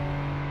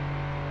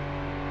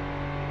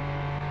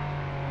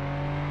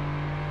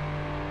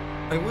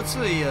 Hey, what's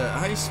the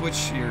how you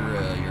switch your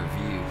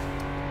view?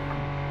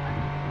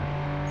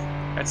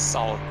 That's a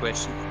solid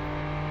question.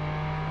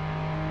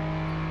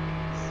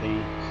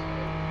 See?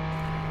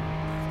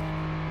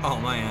 Oh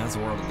man, that's a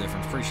world of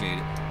difference. Appreciate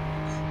it.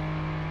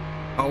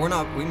 Oh,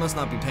 we must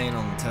not be paying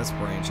on the test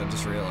branch. I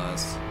just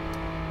realized.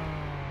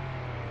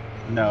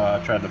 No, I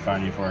tried to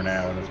find you for an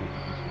hour. That's what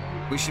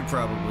We should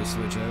probably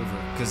switch over,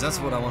 because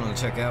that's what I wanted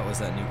to check out was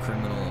that new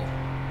criminal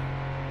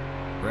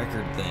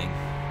record thing.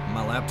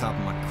 My laptop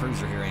and my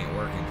cruiser here ain't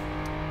working.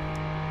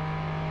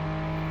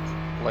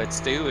 Let's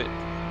do it.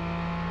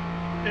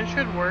 It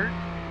should work.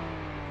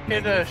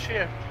 Hit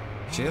shift.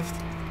 Shift?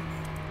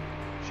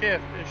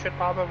 Shift. It should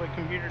pop up a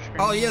computer screen.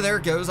 Oh yeah, there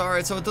it goes. All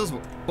right, so it does.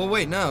 Well,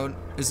 wait, no.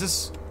 Is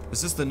this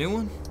the new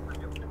one?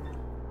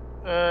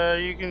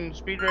 You can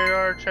speed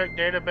radar, check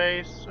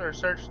database, or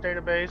search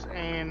database,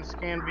 and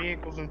scan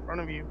vehicles in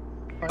front of you.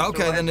 Like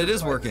Okay, then it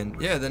is like- working.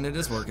 Yeah, then it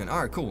is working.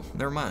 All right, cool.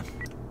 Never mind.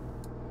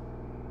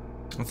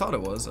 I thought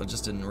it was. I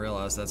just didn't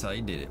realize that's how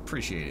you did it.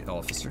 Appreciate it,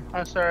 officer.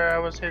 I'm sorry, I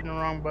was hitting the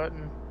wrong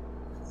button.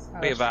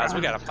 Be advised,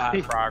 we got a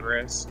 5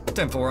 progress.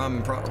 10-4, I'm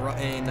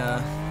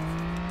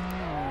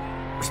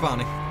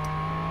responding.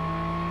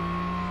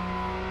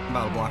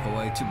 About a block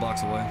away, 2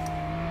 blocks away.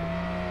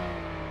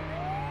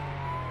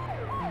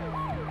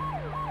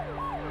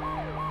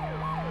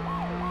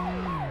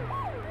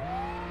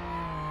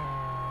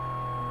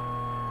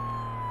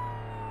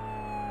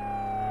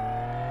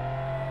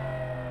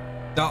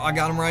 No, I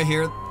got him right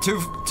here.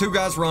 Two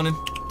guys running.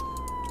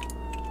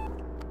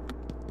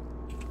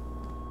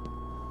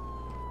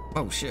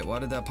 Oh shit, why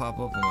did that pop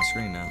up on my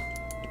screen now?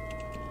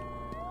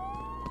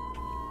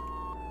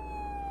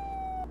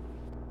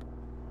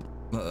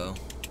 Uh-oh.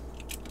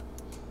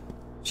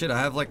 Shit, I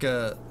have like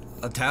a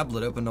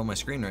tablet opened on my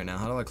screen right now.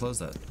 How do I close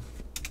that?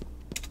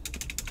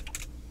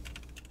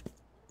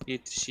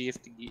 Hit the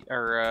shift,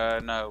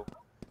 or no.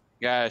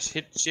 Guys,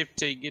 hit the shift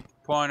till you get the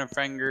pointer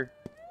finger,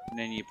 and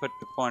then you put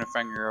the pointer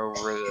finger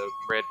over the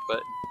red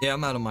button. Yeah,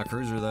 I'm out of my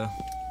cruiser though.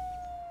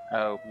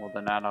 Oh, well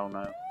then I don't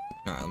know.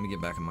 Alright, let me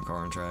get back in my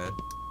car and try it.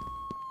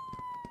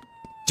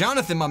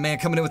 Jonathan, my man,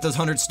 coming in with those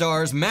 100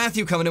 stars.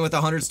 Matthew coming in with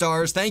 100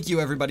 stars. Thank you,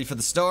 everybody, for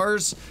the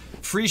stars.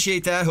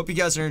 Appreciate that. Hope you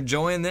guys are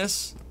enjoying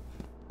this.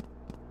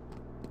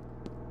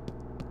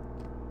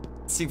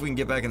 Let's see if we can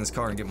get back in this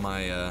car and get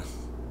my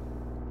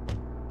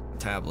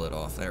tablet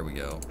off. There we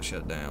go.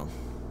 Shut it down.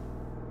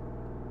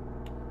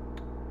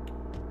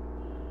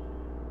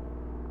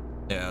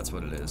 Yeah, that's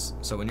what it is.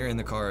 So when you're in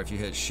the car, if you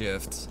hit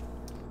shift...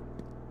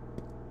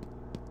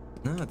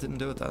 No, it didn't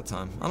do it that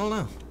time. I don't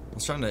know. I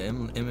was trying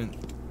to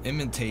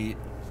imitate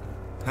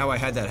how I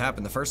had that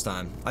happen the first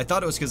time. I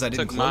thought it was because I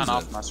didn't Took close mine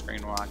it. off my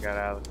screen when I got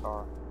out of the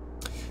car.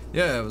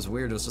 Yeah, it was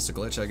weird. It was just a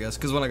glitch, I guess.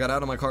 Because when I got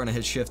out of my car and I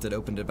hit shift, it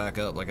opened it back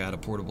up like I had a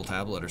portable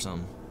tablet or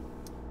something.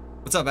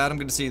 What's up, Adam?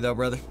 Good to see you, though,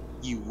 brother.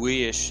 You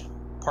wish.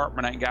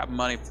 Apartment ain't got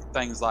money for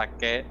things like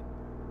that.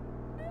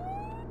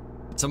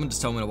 Someone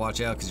just told me to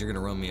watch out because you're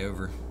going to run me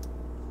over.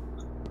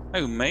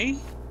 Who, me?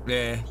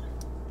 Yeah.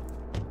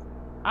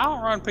 I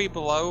don't run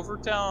people over.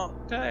 Tell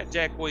that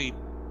jackweed.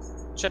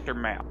 Shut their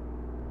mouth.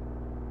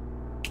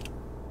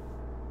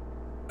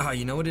 Ah,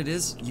 you know what it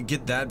is? You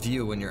get that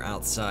view when you're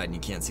outside and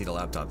you can't see the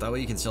laptop. That way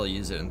you can still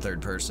use it in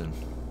third person.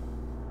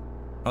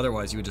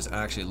 Otherwise, you would just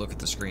actually look at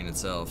the screen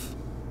itself.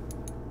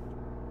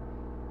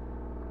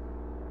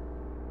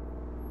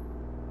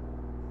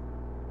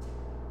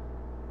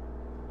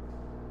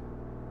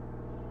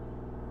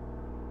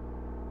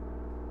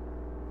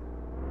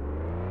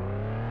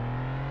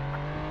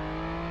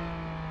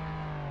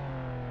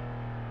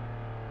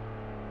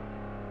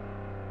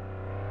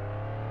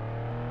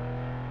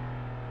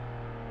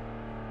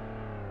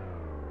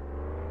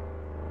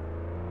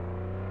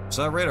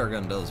 So that radar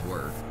gun does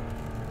work.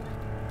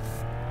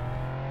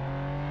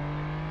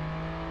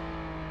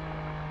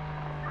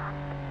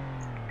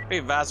 Be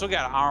advised, we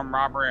got an armed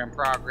robbery in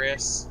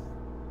progress.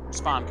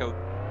 Respond code.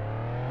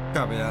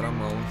 Copy that, I'm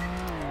rolling.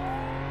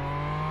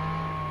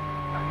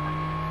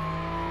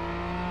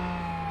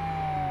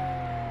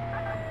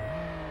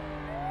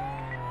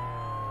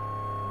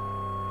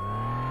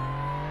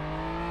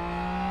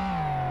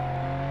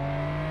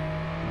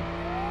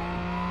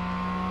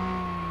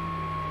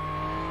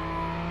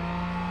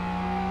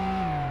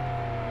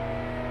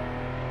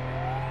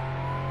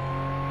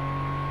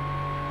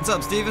 What's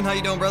up, Steven? How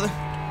you doing, brother?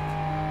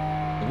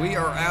 We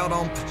are out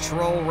on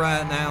patrol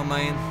right now,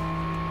 man.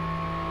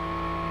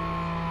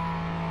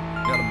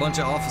 Got a bunch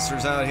of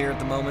officers out here at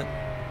the moment.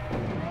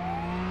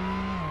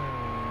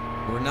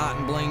 We're not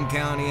in Blaine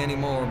County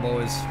anymore,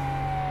 boys.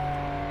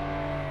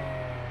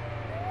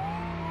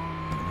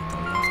 The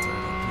left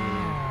right up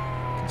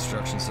here.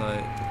 Construction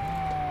site.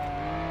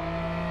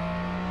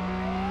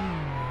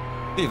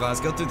 Be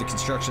advised, go through the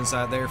construction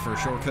site there for a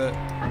shortcut.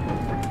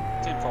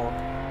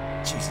 10-4.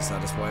 Jesus, I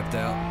just wiped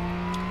out.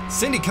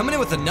 Cindy coming in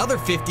with another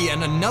 50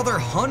 and another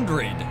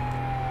 100.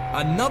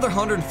 Another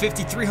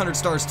 150, 300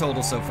 stars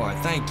total so far.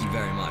 Thank you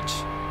very much.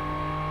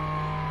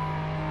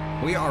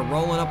 We are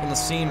rolling up on the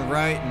scene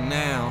right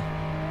now.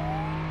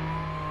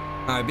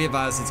 All right, be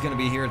advised, it's going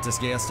to be here at this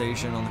gas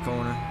station on the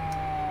corner.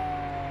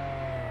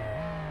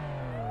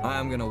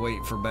 I'm going to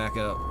wait for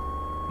backup.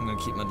 I'm going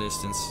to keep my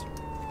distance.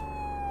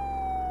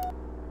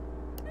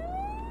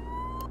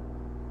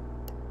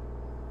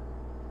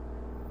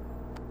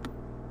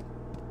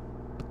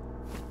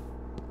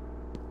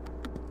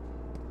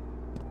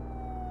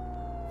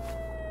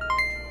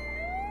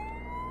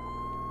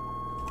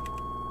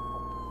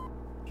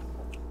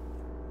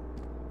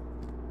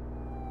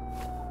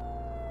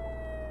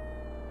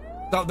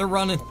 Oh, they're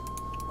running.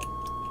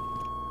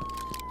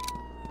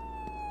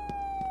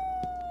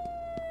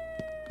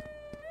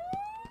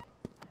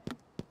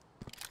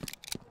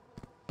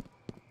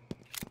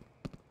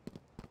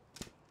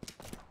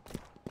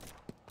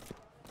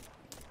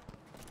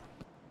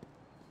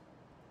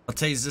 I'll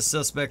tase this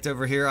suspect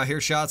over here. I hear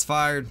shots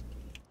fired.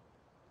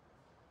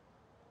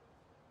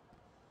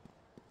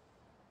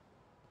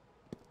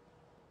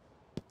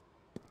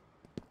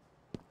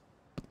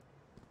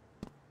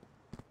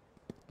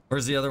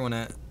 Where's the other one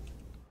at?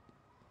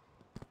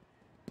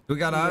 We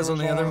got eyes on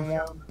the other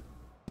one?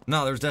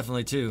 No, there's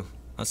definitely two.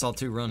 I saw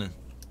two running.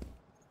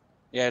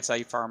 Yeah, it's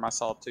A-firm. I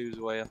saw two as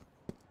well.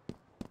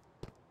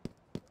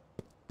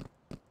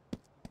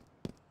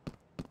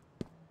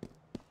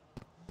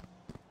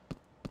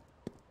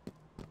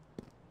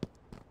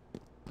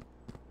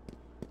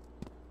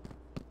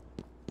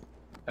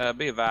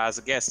 Be advised,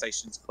 the gas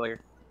station's clear.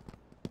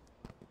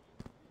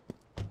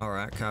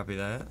 Alright, copy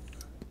that.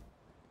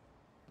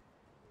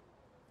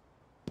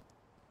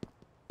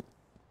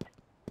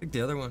 I think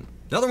the other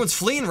one's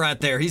fleeing right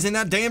there. He's in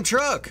that damn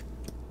truck.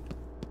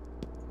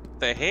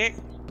 The heck?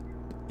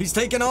 He's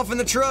taking off in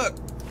the truck.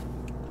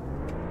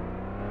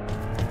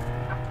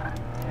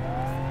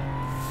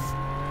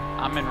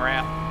 I'm en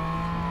route.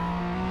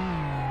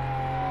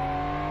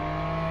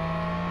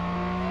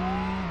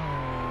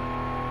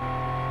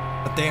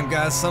 That damn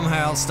guy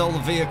somehow stole the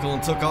vehicle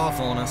and took off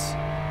on us.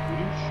 Are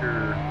you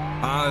sure?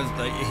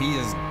 He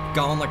is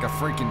gone like a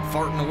freaking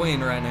fart in the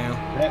wind right now.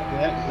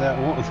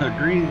 The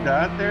green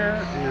dot there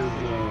is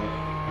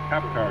a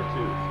cop car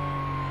too.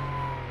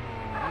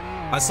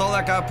 I saw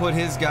that guy put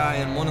his guy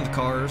in one of the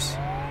cars,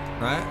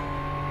 right?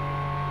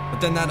 But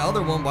then that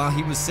other one, while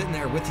he was sitting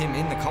there with him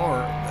in the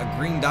car, a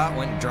green dot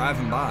went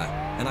driving by,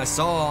 and I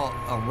saw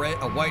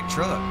a white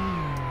truck.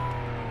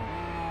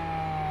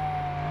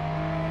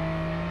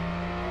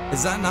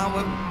 Is that not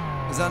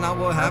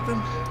what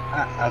happened?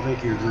 I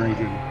think you're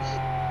drinking.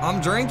 I'm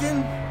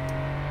drinking?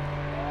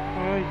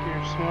 I think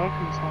you're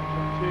smoking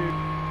something too.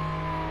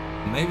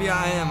 Maybe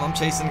I am. I'm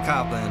chasing a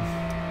cop then.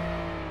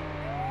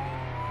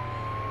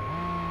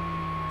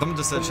 Someone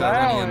just said should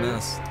I run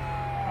EMS?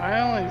 I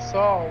only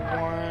saw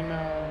one.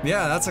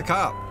 Yeah, that's a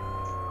cop.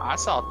 I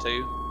saw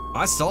two.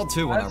 I saw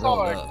two when I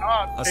rolled up.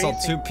 I saw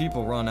chasing. two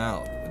people run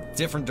out,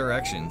 different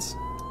directions.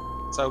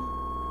 So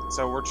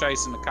we're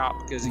chasing the cop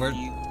because of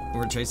you.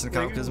 We're chasing a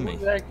cop because of me.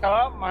 That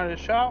cop might have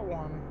shot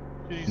one.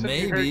 'Cause you said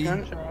Maybe. you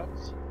heard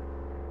gunshots.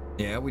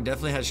 Yeah, we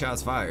definitely had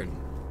shots fired.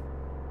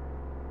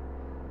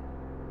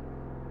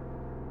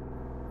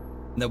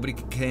 Nobody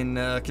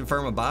can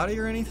confirm a body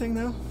or anything,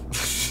 though?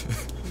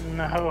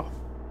 No.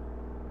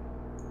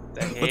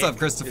 What's up,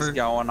 Christopher? What's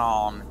going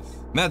on?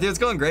 Matthew, it's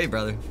going great,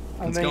 brother.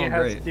 I It's think going it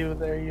has great. to do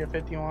with Area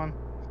 51.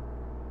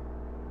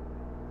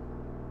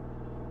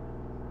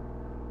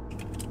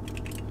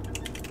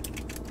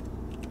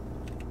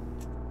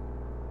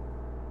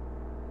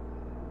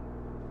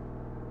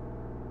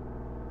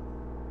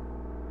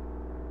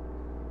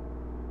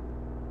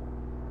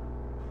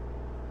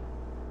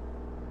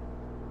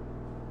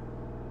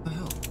 What the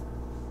hell?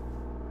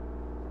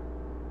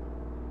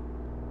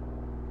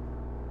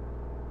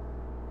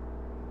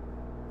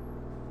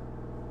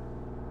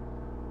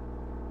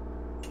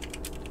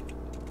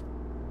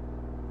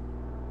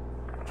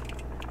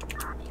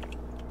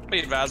 Be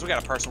advised, we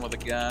got a person with a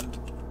gun.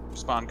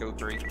 Respond code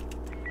 3.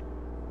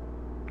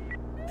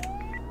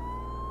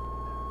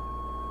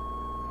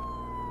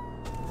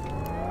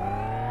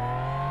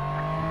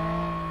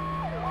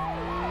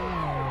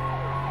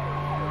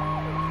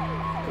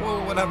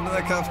 Whoa, what happened to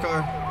that cop's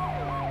car?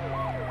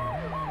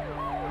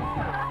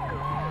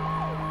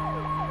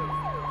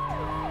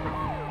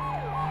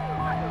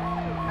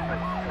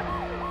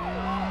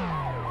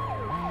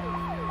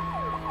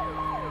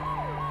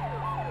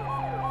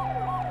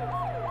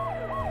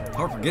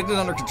 Harper, get it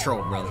under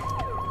control, brother.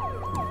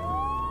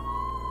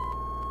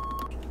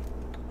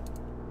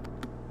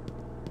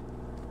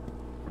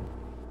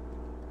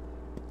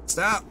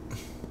 Stop.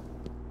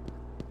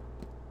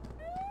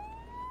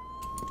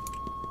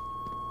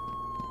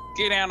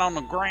 Get down on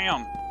the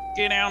ground.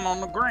 Get down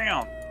on the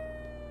ground.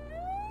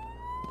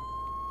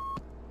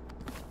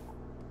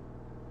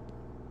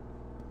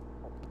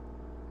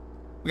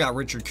 We got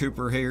Richard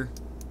Cooper here.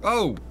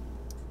 Oh,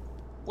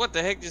 What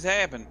the heck just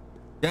happened?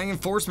 gang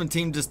enforcement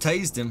team just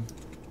tased him.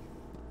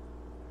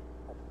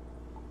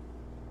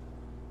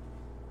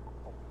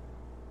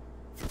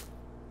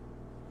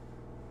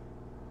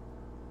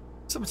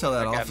 Someone tell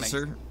that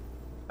officer.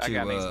 That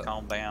guy needs to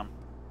calm down.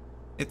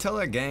 Yeah, tell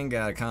that gang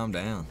guy to calm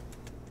down.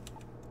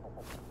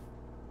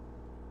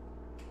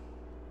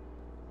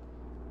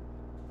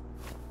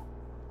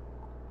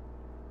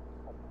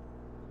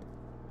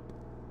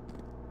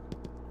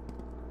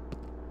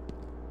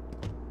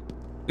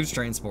 Who's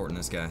transporting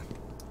this guy?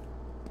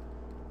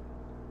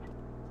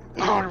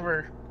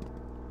 Harper.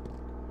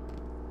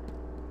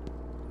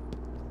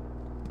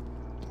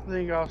 I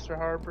think Officer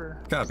Harper.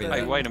 Copy said that.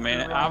 Hey, wait a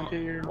minute.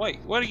 volunteered. Wait,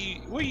 what are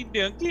you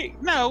doing?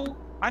 No,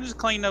 I just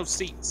cleaned those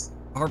seats.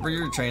 Harper,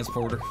 you're a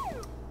transporter.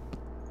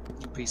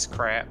 You piece of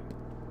crap.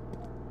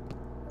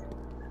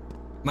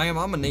 Ma'am,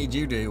 I'm gonna need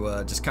you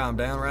to just calm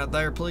down right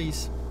there,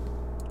 please.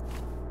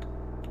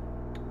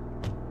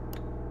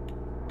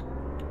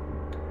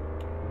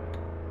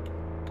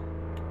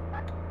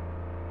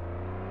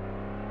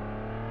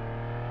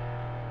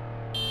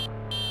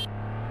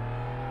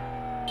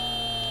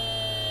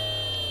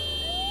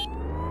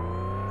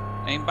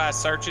 Anybody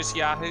search this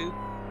Yahoo?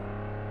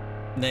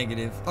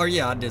 Negative. Oh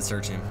yeah, I did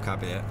search him.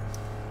 Copy that.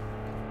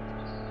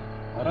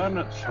 Why don't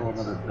it show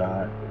another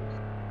dot?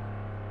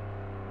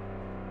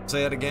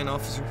 Say that again,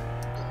 officer.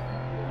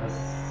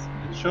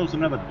 It shows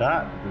another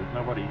dot, but there's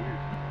nobody here.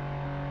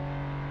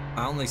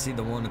 I only see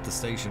the one at the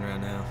station right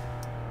now.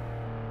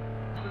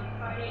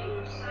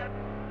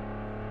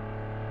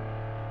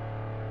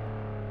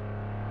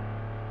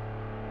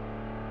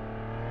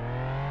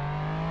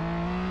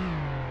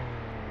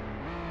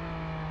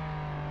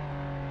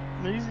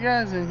 These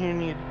guys in here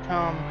need to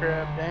calm the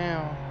crap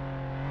down.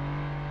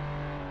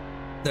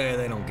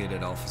 They don't get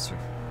it, officer.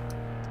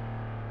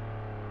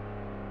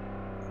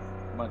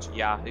 Bunch of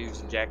yahoos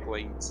and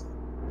jackweeds.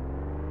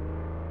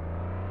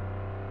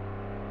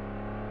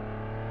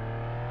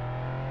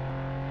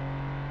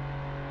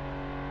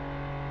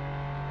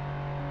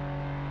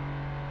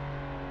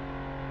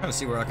 Trying to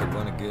see where I could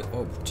run a good.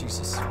 Oh,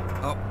 Jesus.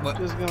 Oh, what?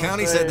 Just gonna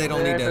County say, said they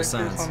don't the need to have Abmiprz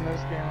signs. on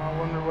this game, I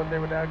wonder what they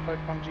would act like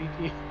on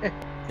GTA. Yeah,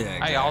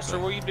 exactly. Hey, officer,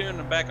 what are you doing in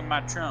the back of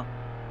my trunk?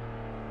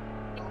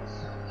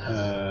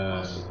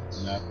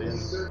 Nothing.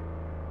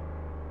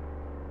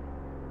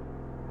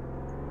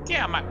 Get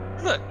out of my.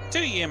 Look, two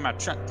of you in my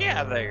trunk. Get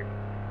out of there.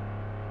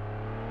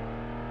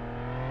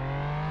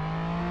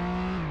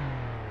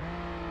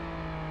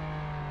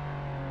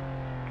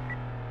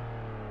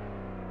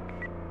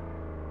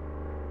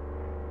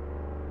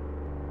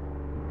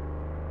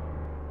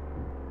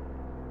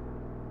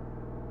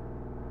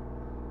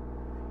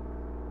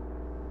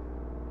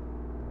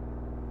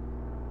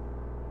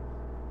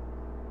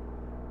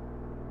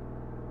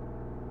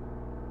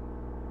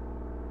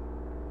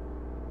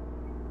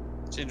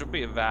 Ginger,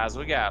 be advised,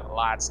 we got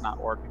lights not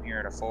working here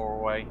at a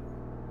 4-way.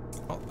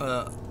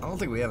 I don't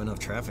think we have enough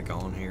traffic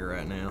on here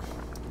right now.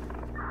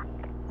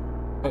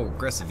 Oh,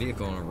 aggressive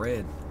vehicle on a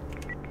red.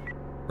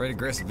 Red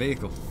aggressive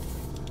vehicle.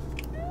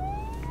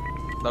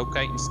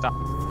 Locate and stop.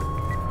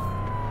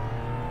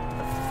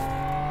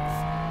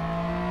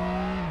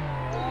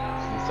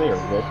 Did you say a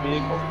red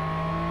vehicle?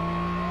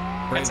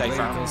 Red That's a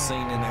vehicle firm.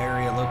 seen in the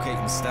area, locate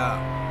and stop.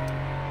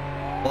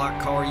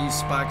 Block car use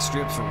spike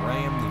strips or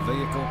ram the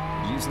vehicle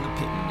using the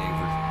pit maneuver.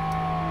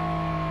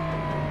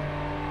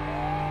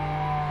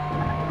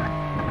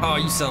 Oh,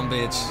 you son of a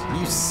bitch.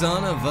 You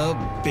son of a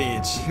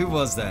bitch. Who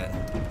was that?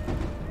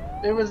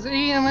 It was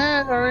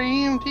EMS or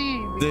EMT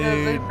because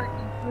they Dude.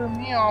 freaking threw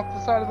me off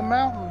the side of the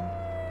mountain.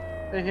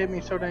 They hit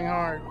me so dang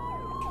hard.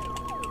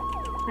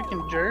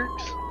 Freaking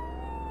jerks.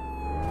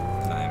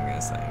 I ain't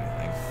gonna say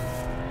anything.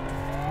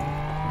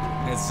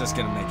 It's just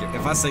gonna make it.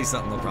 If I say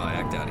something, they'll probably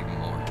act out even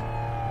more.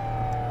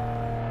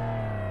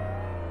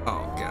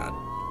 Oh, God.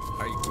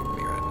 Are you kidding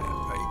me right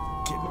now? Are you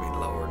kidding me,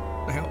 Lord?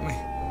 Help me.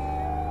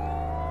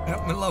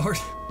 Help me, Lord.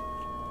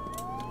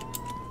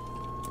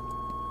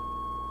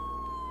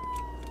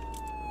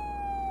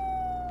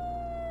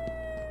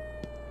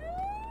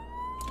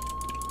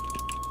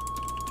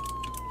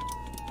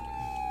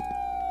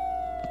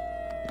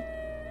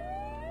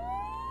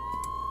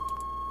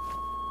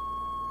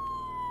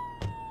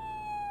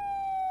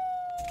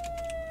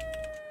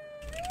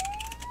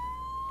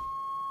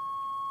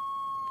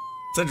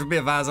 Central, be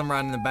advised, I'm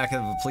riding in the back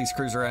of a police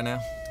cruiser right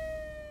now.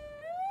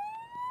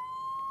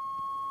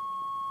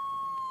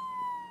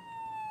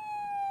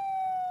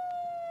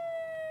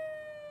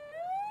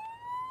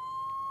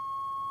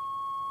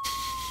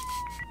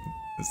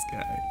 This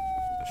guy.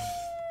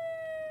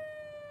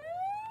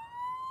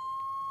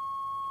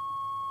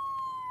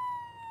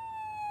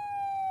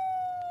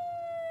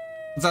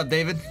 What's up,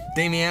 David?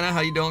 Damiana,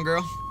 how you doing,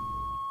 girl?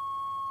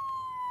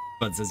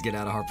 Bud says get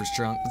out of Harper's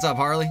trunk. What's up,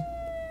 Harley?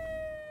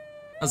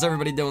 How's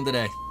everybody doing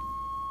today?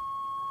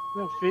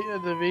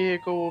 The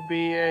vehicle will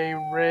be a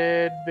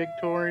red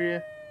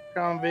Victoria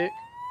Crown Vic.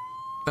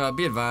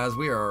 Be advised,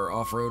 we are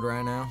off-road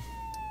right now.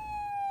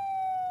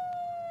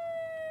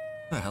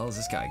 Where the hell is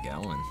this guy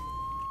going?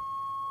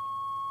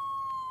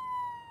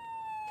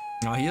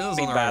 Oh, he is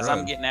Be on the right advised, I'm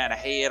road. getting out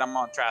ahead. I'm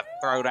gonna try to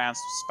throw down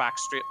some spike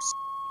strips.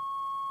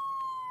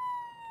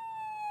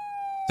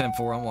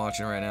 10-4, I'm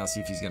watching right now, see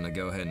if he's gonna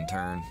go ahead and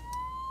turn.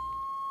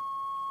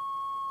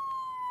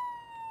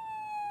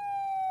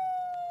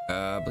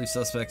 I believe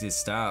suspect is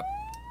stopped.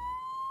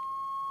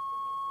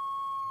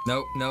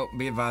 Nope, nope,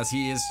 be advised,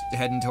 he is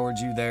heading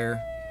towards you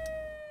there.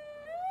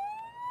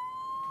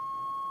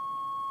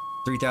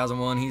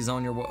 3001, he's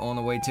on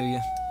the way to you.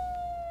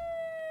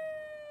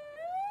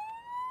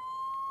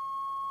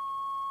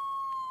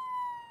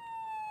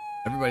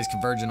 Everybody's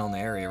converging on the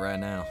area right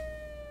now.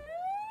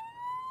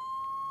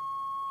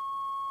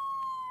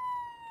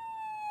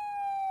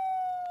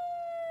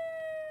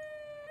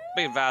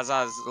 Be advised,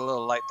 I was a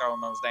little late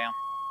throwing those down.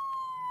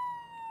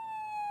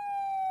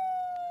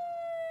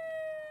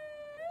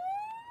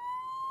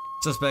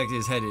 Suspect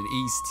is headed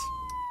east.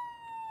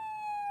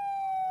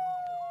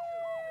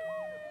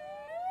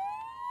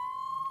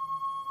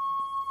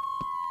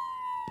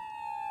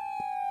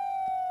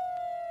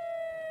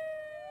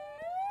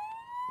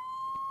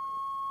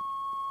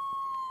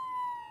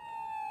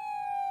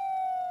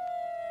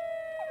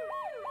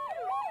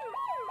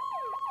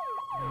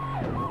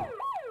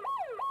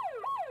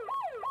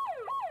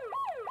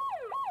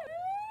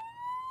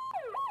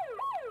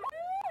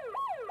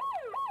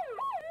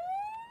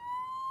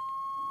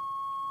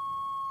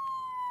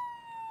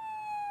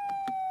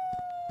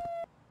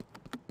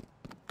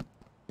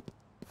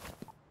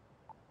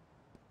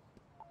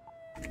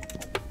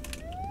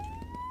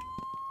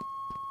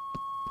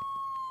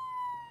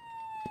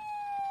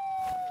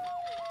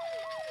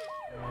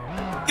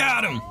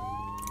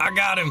 I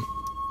got him.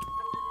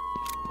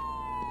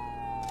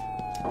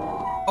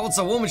 Oh, it's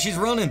a woman. She's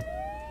running.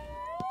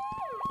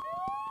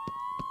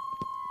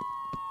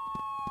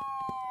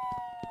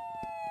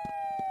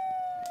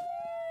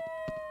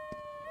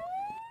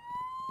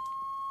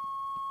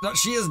 No,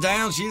 she is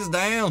down. She is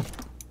down.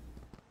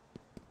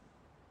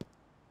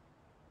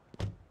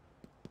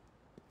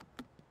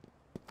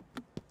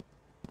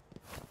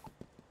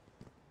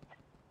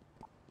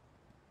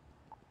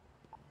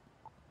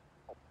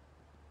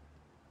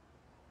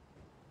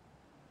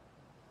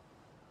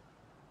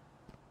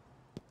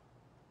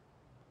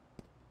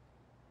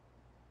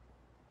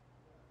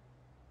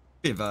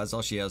 Be advised,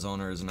 all she has on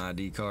her is an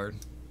ID card.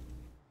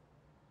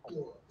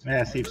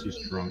 Yeah, see if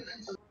she's drunk.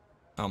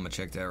 I'm gonna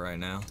check that right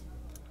now.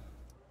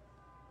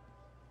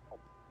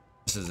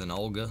 This is an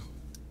Olga.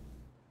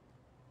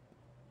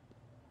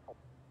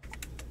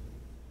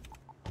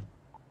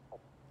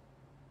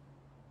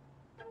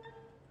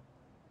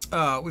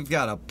 We've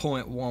got a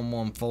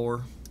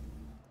 .114.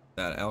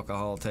 That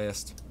alcohol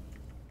test.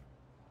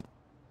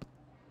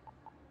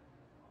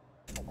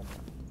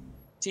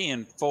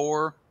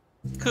 10-4.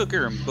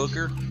 Cooker and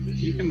Booker.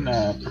 You can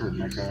put her in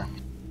that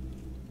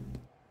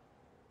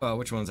car.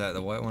 Which one's that?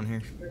 The white one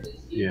here?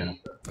 Yeah.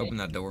 Open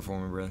that door for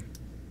me, brother.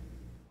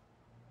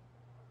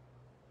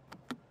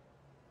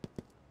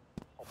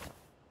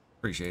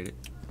 Appreciate it.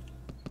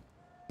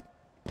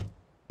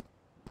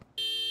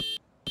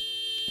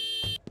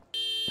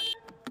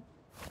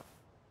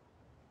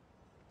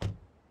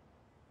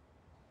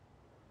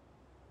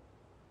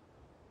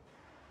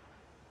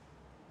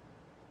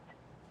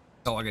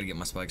 Oh, I gotta get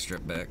my spike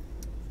strip back.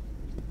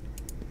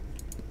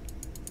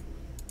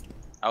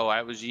 Oh,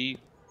 that was you?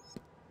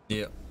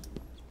 Yep.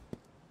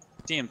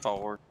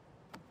 10-4.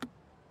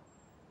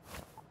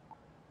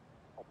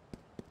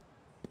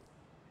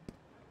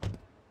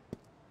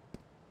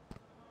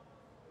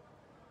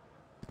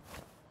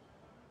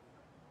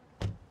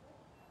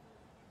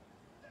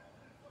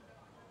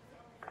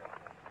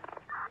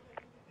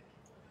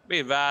 Be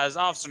advised,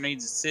 officer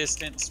needs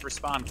assistance.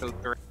 Respond code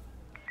 3.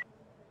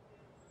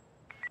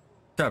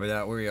 Copy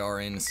that. We are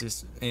en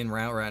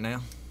route right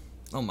now.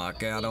 Oh my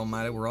God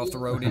almighty, we're off the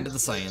road into the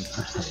sand.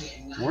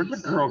 Where'd the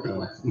girl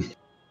go?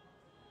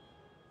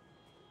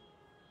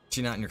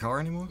 She not in your car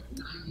anymore?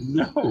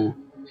 No.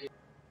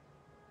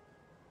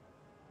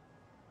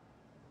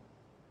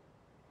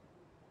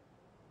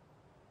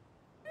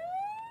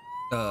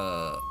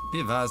 Be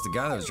advised, the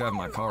guy that was driving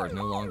my car is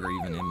no longer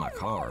even in my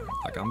car.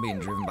 Like, I'm being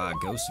driven by a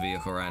ghost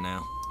vehicle right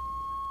now.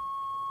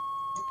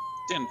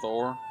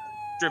 10-4.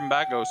 Driven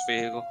by a ghost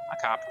vehicle. I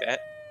copied that.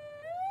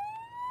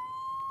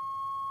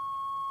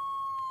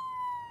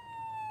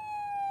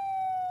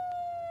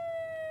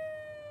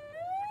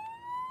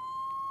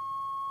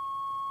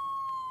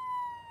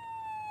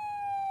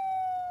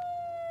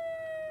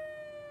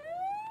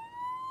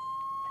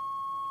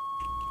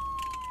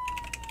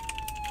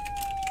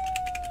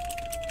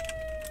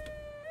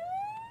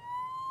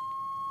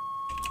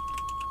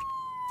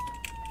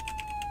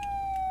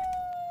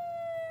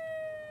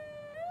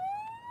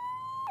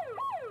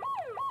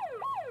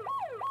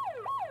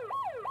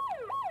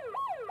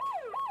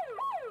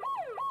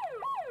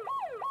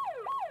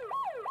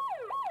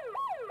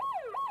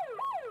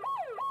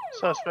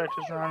 Suspect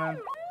is running.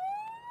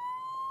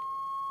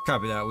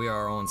 Copy that. We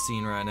are on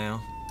scene right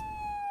now.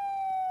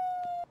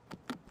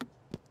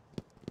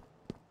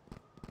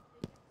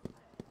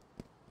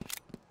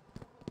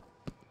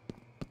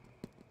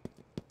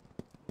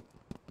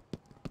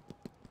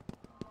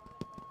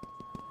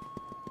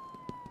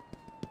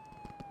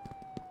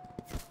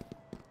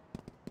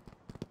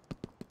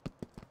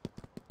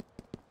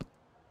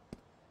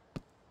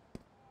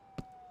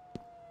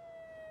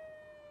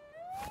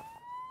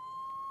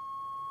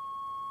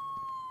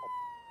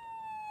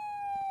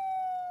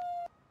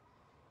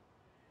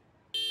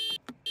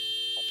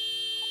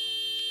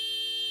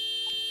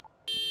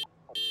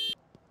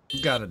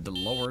 We've got a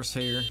Dolores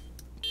here.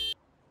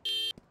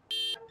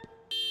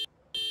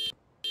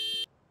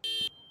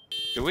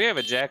 Do we have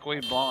a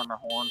jackweed blowing our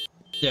horn?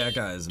 Yeah, that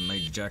guy has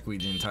made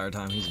jackweed the entire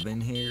time he's been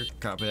here.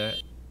 Copy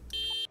that.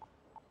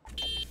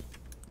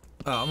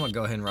 I'm gonna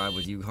go ahead and ride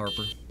with you,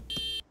 Harper.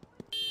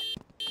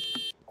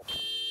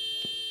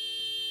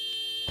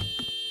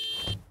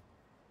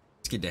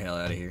 Let's get the hell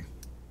out of here.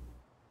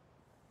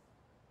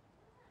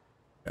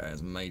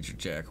 Guy's major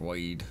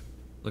jackweed.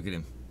 Look at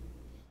him.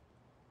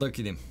 Look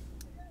at him.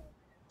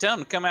 Tell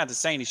him to come out to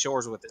Sandy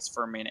Shores with us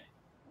for a minute.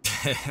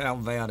 How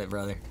about it,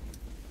 brother?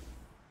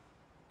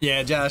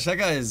 Yeah, Josh, that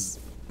guy is...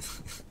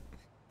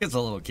 It's a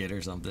little kid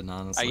or something,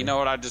 honestly. You know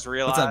what I just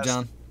realized? What's up,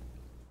 John?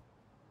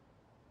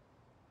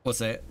 What's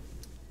that?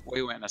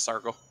 We went in a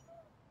circle.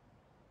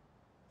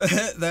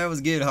 That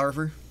was good,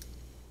 Harper.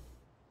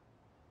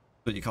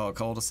 What you call a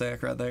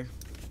cul-de-sac right there?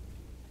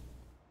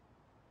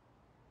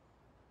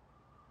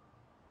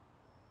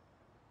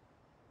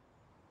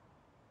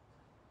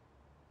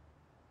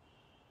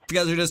 If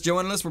you guys are just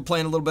joining us, we're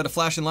playing a little bit of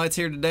flashing lights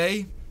here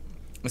today.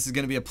 This is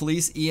going to be a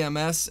police,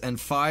 EMS, and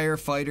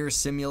firefighter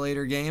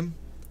simulator game.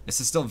 This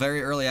is still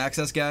very early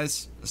access,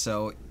 guys,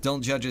 so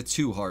don't judge it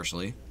too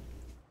harshly.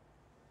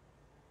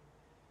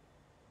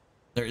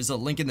 There is a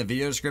link in the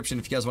video description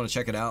if you guys want to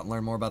check it out and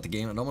learn more about the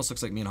game. It almost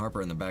looks like me and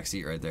Harper in the back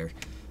seat right there.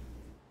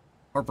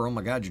 Harper, oh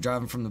my god, you're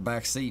driving from the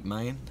back seat,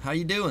 man. How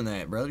you doing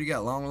that, brother? You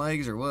got long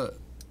legs or what?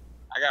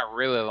 I got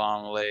really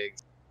long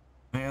legs.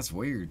 Man, that's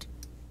weird.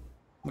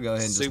 I'm gonna go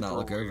ahead and just not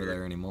look over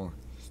there anymore.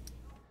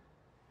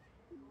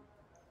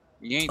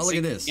 You ain't look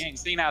at this. You ain't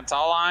seen how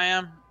tall I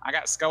am? I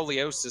got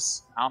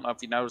scoliosis. I don't know if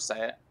you noticed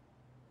that.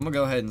 I'm gonna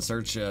go ahead and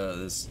search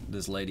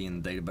this lady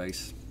in the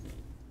database.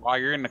 While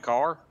you're in the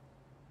car?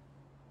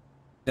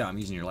 Yeah, I'm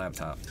using your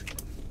laptop.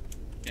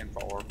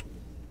 10-4.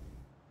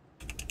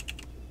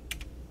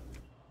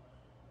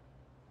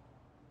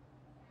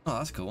 Oh,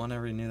 that's cool. I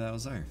never even knew that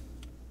was there.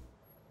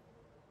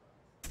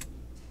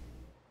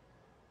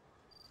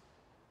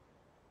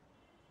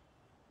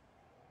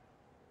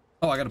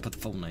 Oh, I gotta put the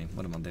full name.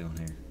 What am I doing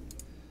here?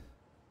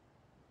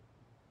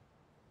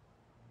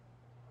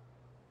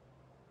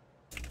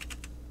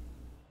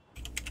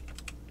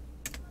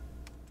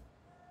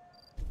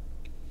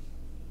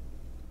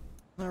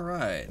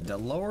 Alright,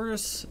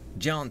 Dolores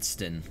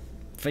Johnston.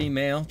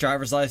 Female.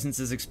 Driver's license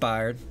is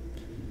expired.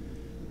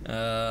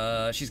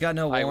 She's got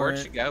no warrant. Where'd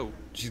she go?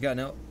 She's got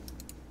no...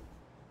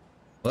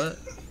 What?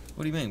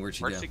 What do you mean, where'd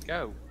she go? Where'd she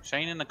go? She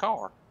ain't in the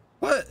car.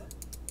 What?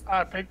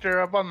 I picked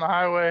her up on the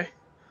highway.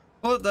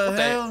 What the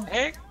hell? The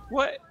heck?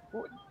 What?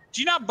 Did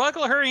you not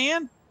buckle her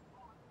in?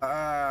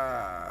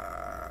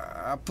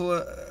 I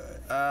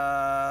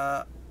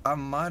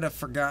might have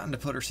forgotten to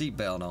put her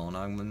seatbelt on.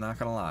 I'm not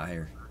gonna lie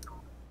here.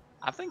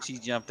 I think she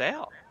jumped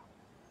out.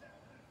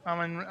 I'm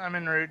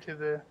en route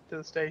to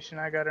the station.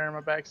 I got her in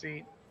my back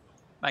seat.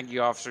 Thank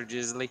you, Officer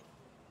Jizzly.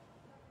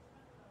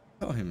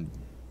 Call him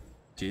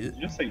Did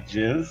you say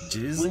Jizz?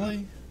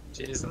 Jizzly?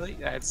 Jizzly?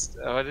 That's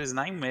what his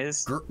name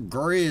is.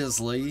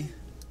 Grizzly.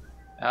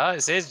 Oh,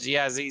 it says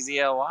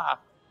Gizzly. Oh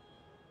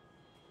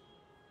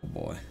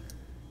boy.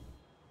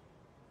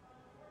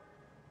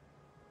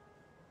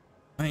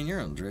 Man, you're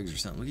on drugs or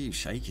something. Look at you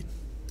shaking.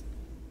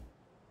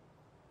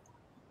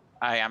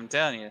 Hey, I'm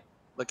telling you.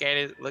 Look at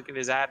it. Look at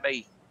his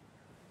ID.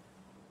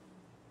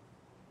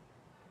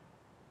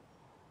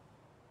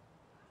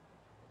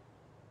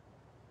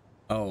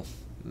 Oh,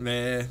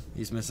 man,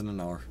 he's missing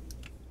an R.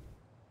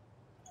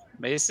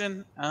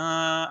 Mason?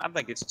 I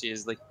think it's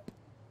Jizzly.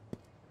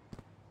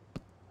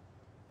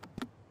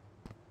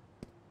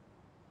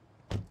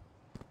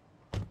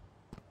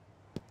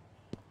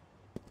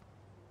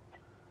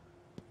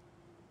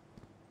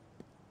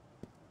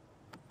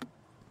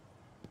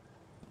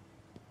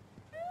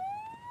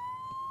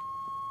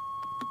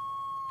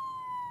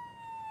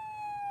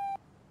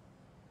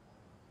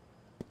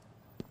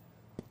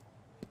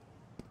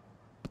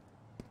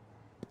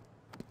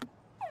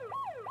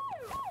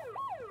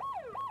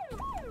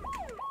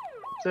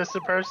 Is this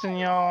the person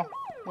y'all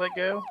let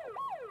go?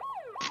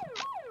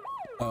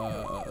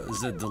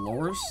 Is it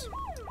Dolores?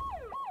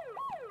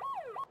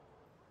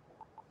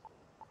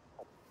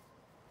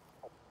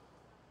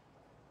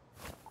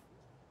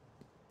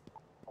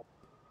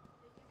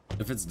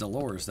 If it's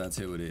Dolores, that's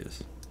who it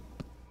is.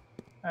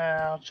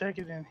 I'll check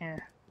it in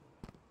here.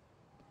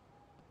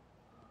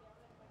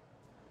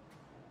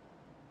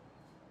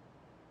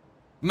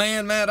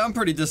 Man, Matt, I'm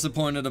pretty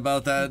disappointed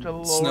about that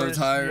Dolores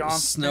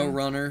snow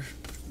runner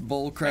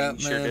bull crap,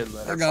 Sure man. did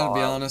let her I gotta fall be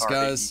out honest,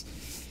 already.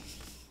 guys.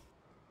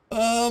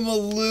 I'm a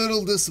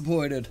little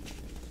disappointed.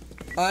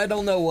 I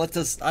don't know what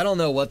to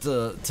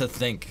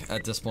think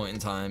at this point in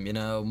time. You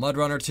know, Mud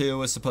Runner 2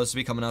 was supposed to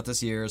be coming out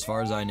this year, as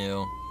far as I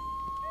knew.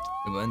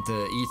 It went to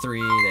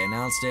E3, they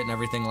announced it and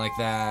everything like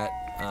that.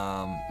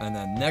 And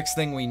then next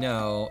thing we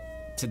know,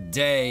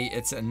 today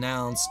it's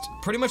announced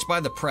pretty much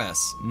by the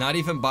press, not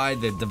even by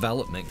the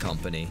development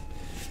company,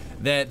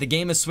 that the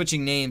game is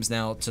switching names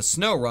now to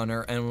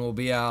SnowRunner and will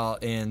be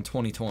out in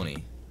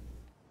 2020.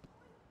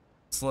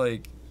 It's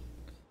like,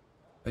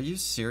 are you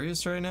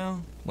serious right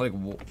now? Like,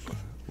 what?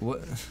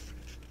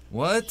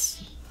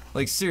 What?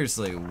 Like,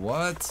 seriously,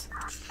 what?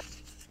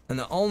 And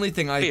the only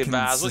thing I Be can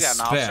advised, we got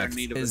an officer in suspect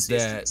need of is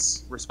that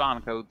assistance.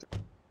 Respond code.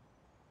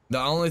 the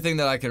only thing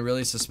that I can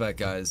really suspect,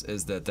 guys,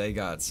 is that they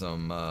got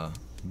some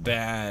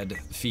bad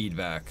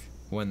feedback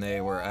when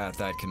they were at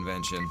that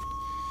convention.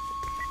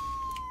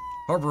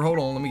 Harper, hold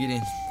on, let me get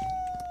in.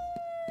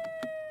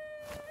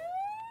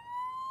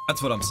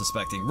 That's what I'm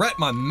suspecting. Rhett,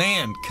 my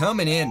man,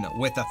 coming in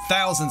with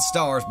 1,000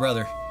 stars,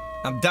 brother.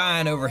 I'm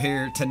dying over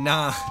here to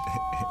nah.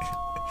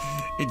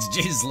 It's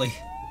Jizzly.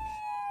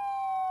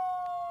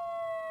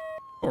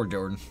 Or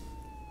Jordan.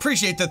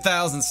 Appreciate the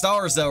 1,000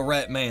 stars though,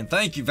 Rhett, man.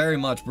 Thank you very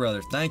much,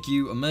 brother. Thank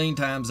you a million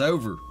times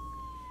over.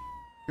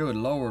 Good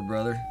lord,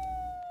 brother.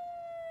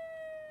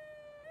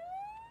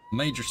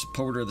 Major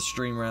supporter of the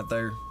stream right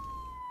there.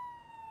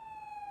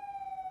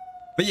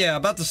 But yeah,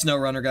 about the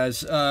SnowRunner, guys.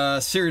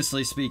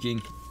 Seriously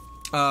speaking,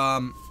 I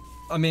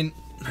mean,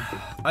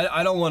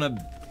 I don't want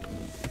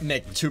to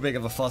make too big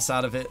of a fuss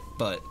out of it,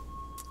 but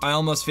I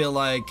almost feel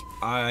like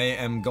I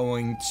am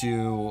going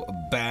to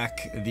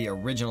back the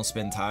original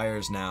spin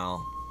tires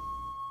now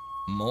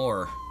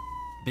more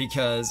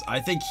because I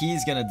think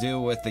he's gonna do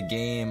with the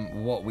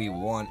game what we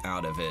want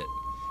out of it.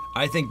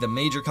 I think the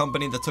major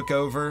company that took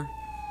over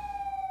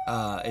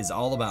is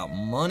all about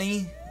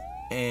money,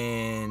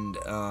 and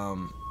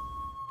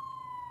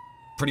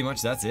pretty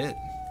much that's it.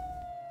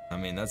 I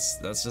mean, that's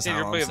just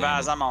how I'm saying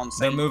it. I'm on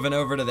They're moving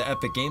over to the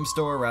Epic Game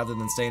Store rather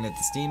than staying at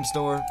the Steam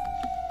Store.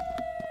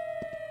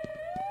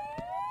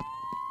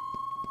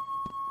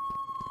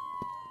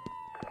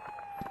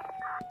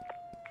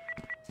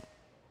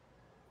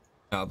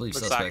 I believe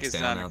Looks suspects like it's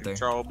down under out there.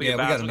 control. Yeah, we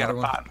got another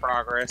one. Fight in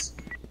progress.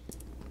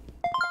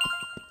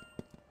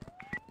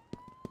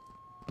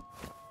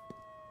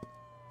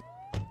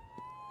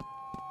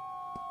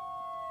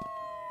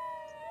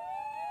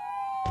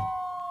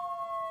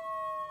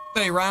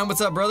 Hey Ryan, what's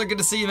up, brother? Good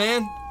to see you,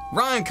 man.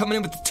 Ryan coming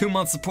in with the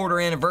 2-month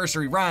supporter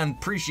anniversary. Ryan,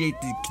 appreciate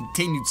the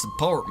continued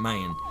support,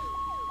 man.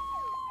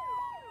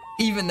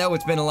 Even though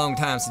it's been a long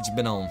time since you've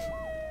been on.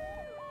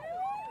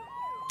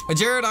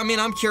 Jared, I mean,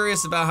 I'm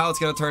curious about how it's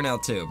gonna turn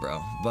out too,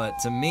 bro. But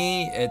to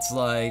me, it's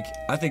like,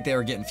 I think they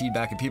were getting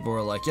feedback and people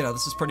were like, you know,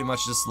 this is pretty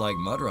much just like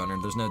Mud Runner.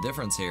 There's no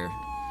difference here.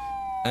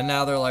 And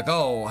now they're like,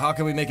 oh, how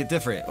can we make it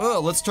different?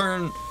 Well, let's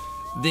turn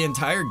the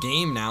entire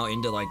game now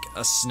into like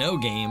a snow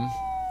game.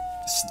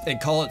 They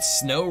call it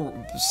Snow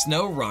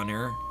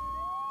Runner.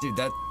 Dude,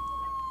 that...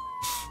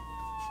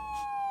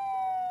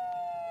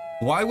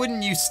 Why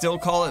wouldn't you still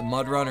call it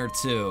Mud Runner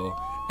 2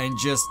 and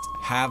just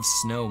have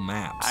snow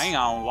maps? Hang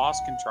on,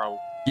 lost control.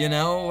 You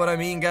know what I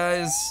mean,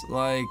 guys?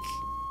 Like,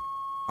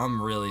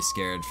 I'm really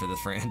scared for the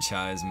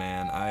franchise,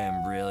 man. I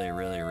am really,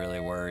 really, really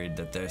worried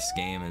that this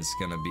game is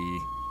gonna be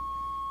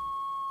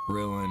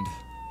ruined.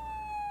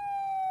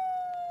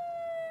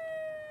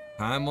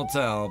 Time will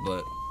tell,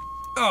 but...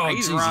 Oh,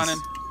 he's Jesus. running.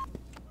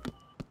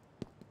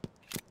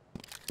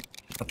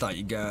 I thought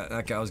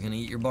that guy was gonna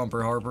eat your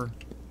bumper, Harper.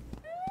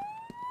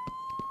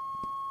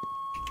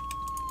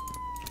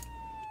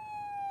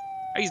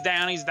 He's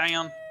down, he's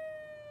down.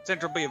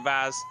 Central be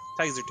advised.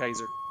 Taser,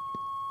 taser.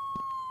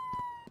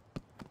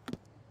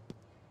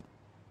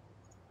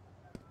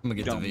 I'm gonna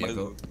get the Don't vehicle.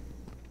 move,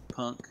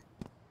 punk.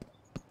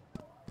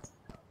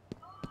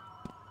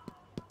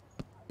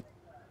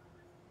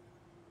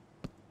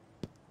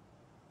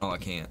 Oh, I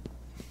can't.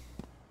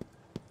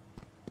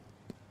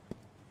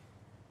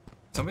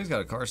 Somebody's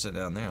got a car sit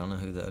down there. I don't know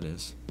who that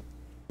is.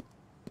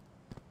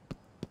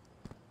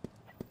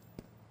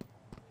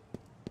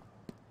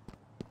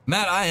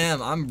 Matt,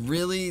 I'm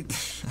really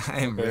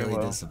really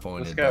well,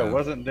 disappointed. This guy bro.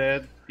 wasn't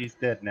dead. He's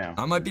dead now.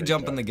 I might be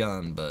jumping the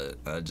gun, but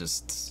I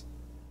just,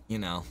 you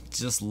know,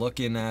 just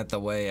looking at the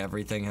way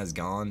everything has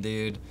gone,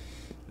 dude.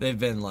 They've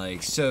been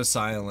like so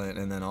silent,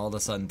 and then all of a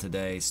sudden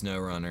today, Snow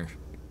Runner.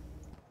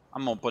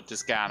 I'm gonna put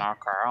this guy in our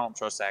car. I don't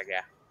trust that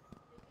guy.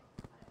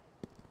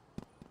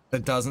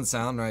 It doesn't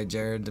sound right,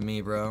 Jared, to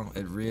me, bro.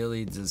 It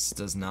really just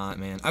does not,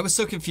 man. I was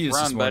so confused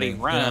Run, this morning.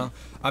 buddy, run. You know?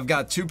 I've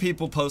got 2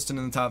 people posting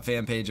in the top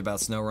fan page about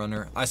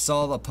SnowRunner. I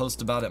saw the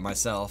post about it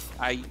myself.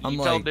 You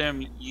told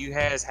them you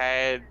has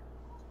had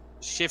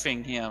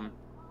shifting him.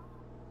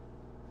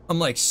 I'm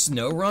like,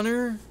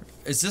 SnowRunner?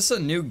 Is this a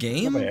new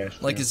game?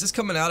 Like, is this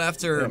coming out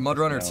after Mud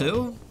Runner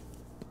 2?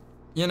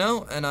 You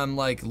know? And I'm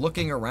like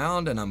looking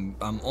around, and I'm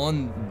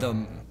on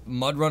the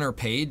Mud Runner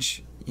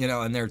page, you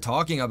know, and they're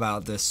talking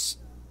about this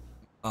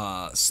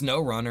Snow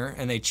Runner,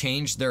 and they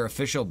changed their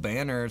official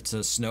banner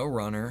to Snow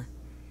Runner,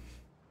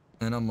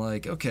 and I'm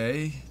like,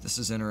 okay, this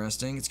is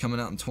interesting. It's coming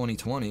out in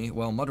 2020.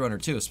 Well, Mud Runner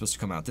 2 is supposed to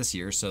come out this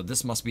year, so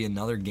this must be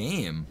another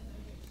game.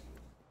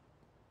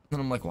 And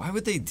I'm like, why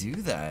would they do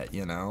that,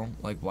 you know?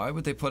 Like, why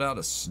would they put out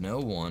a snow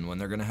one when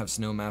they're gonna have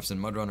snow maps in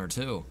Mud Runner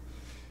 2?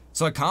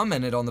 So I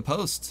commented on the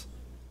post,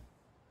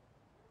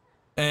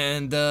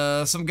 and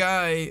some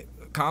guy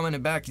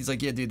commented back. He's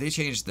like, yeah, dude, they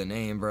changed the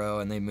name, bro,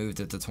 and they moved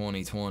it to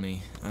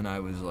 2020. And I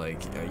was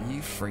like, are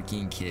you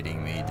freaking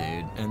kidding me,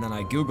 dude? And then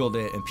I googled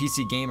it, and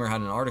PC Gamer had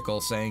an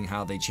article saying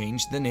how they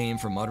changed the name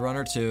from Mud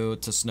Runner 2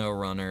 to Snow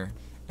Runner,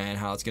 and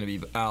how it's gonna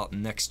be out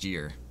next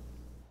year.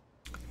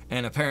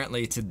 And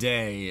apparently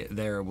today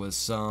they were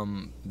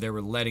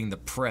letting the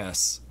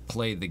press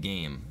play the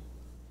game.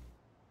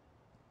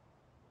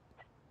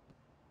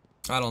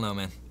 I don't know,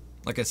 man.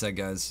 Like I said,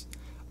 guys,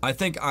 I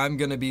think I'm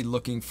gonna be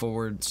looking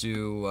forward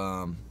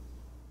to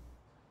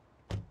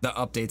the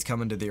updates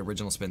coming to the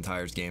original Spin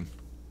Tires game.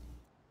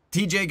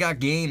 TJ got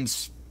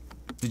games.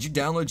 Did you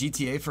download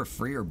GTA for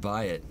free or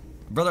buy it?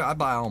 Brother, I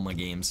buy all my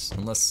games,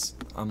 unless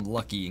I'm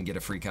lucky and get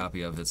a free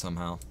copy of it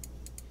somehow.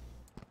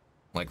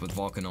 Like with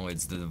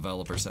Volcanoids, the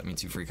developer sent me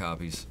 2 free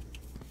copies.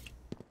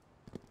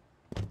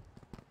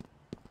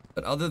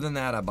 But other than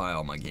that, I buy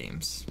all my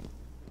games.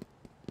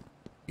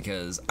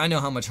 Because I know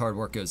how much hard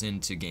work goes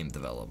into game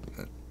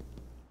development.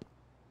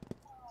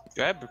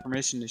 Do I have the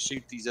permission to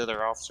shoot these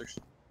other officers?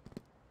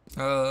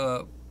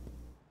 You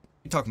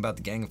talking about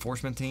the gang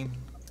enforcement team?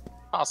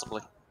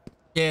 Possibly.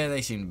 Yeah,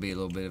 they seem to be a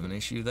little bit of an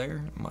issue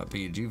there. Might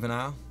be a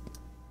juvenile.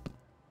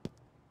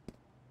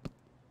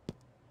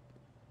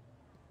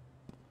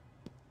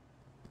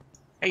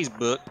 He's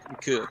booked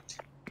and cooked.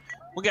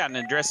 We got an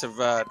aggressive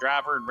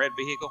driver in red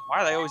vehicle.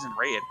 Why are they always in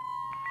red?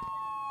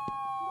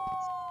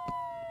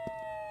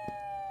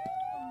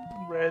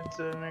 red's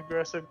an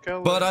aggressive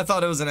color. But I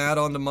thought it was an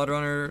add-on to Mud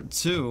Runner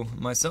 2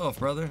 myself,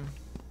 brother.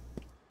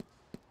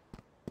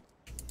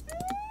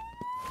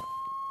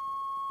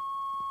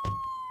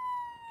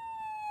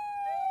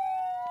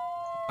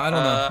 I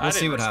don't know. We'll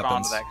see what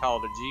happens. To that call,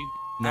 did you?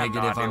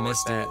 Negative. I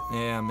missed it.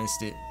 Yeah, I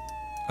missed it.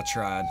 I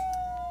tried.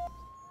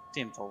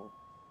 Tenfold.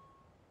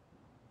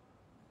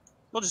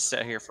 We'll just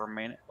sit here for a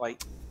minute.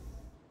 Wait.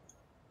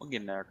 We'll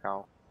get another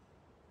call.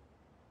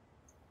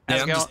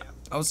 Yeah,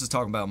 I was just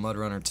talking about Mud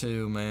Runner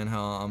 2, man.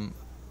 How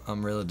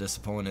I'm really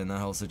disappointed in that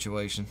whole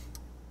situation.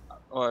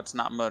 Well, it's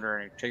not Mud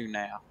Runner 2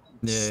 now.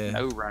 It's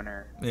Snow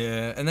Runner.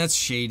 Yeah, and that's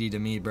shady to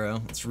me,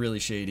 bro. It's really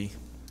shady.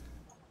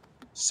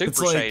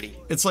 Super shady.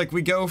 It's like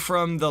we go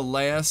from the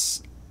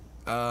last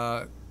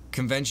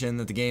convention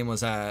that the game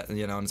was at,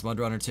 you know, and it's Mud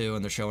Runner 2,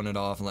 and they're showing it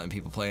off and letting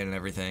people play it and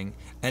everything,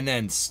 and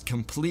then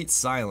complete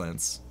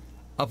silence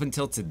up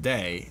until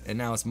today, and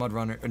now it's Mud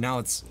Runner, or now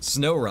it's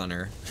Snow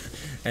Runner,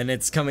 and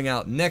it's coming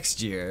out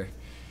next year.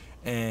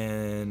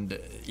 And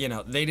you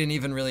know, they didn't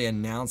even really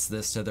announce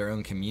this to their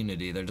own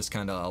community. They're just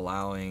kind of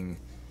allowing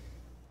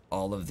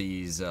all of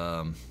these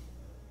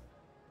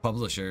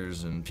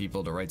publishers and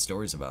people to write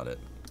stories about it.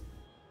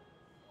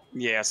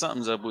 Yeah,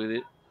 something's up with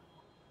it.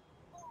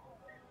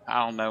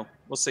 I don't know.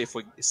 We'll see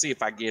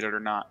if I get it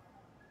or not.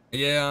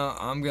 Yeah,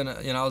 I'm gonna,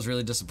 you know, I was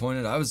really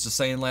disappointed. I was just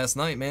saying last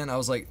night, man, I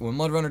was like, when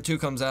Mud Runner 2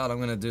 comes out,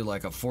 I'm gonna do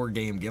like a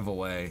 4-game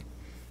giveaway,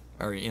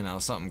 or, you know,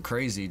 something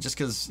crazy, just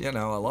because, you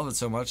know, I love it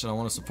so much and I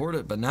want to support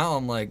it. But now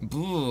I'm like,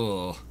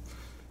 boo. Well,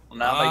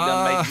 now they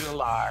done made you a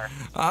liar.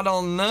 I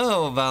don't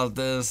know about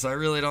this. I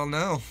really don't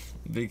know,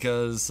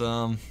 because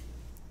now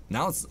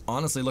it's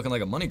honestly looking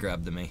like a money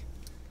grab to me.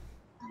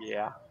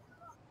 Yeah.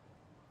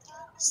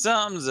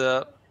 Something's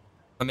up.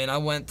 I mean, I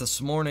went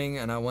this morning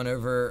and I went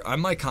over. I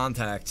might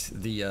contact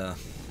the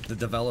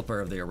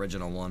developer of the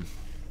original one,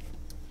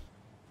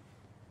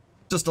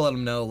 just to let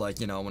them know,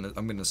 like, you know, I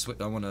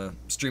want to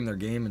stream their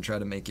game and try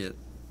to make it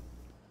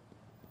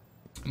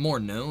more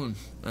known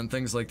and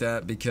things like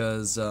that,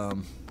 because I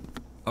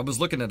was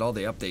looking at all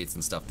the updates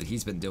and stuff that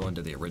he's been doing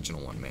to the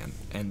original one, man,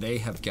 and they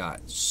have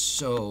got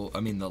so.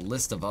 I mean, the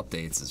list of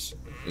updates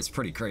is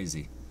pretty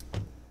crazy.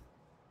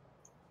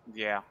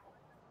 Yeah.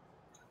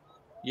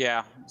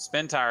 Yeah,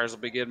 Spin Tires will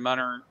be good. Mud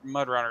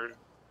Runner,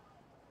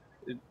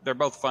 they're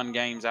both fun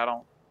games. I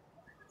know.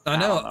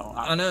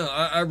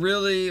 I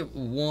really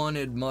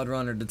wanted Mud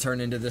Runner to turn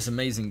into this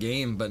amazing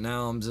game, but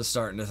now I'm just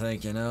starting to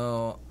think, you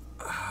know,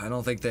 I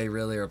don't think they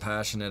really are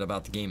passionate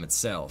about the game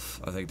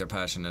itself. I think they're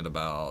passionate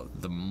about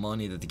the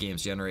money that the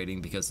game's generating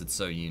because it's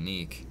so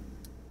unique.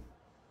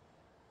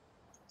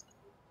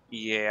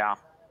 Yeah.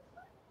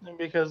 And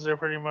because they're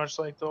pretty much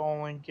like the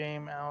only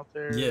game out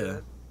there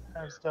that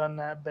has done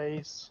that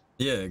base.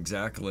 Yeah,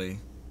 exactly.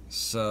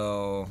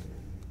 So,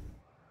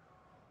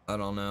 I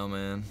don't know,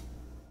 man.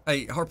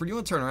 Hey, Harper, you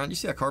want to turn around? You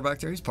see that car back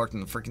there? He's parked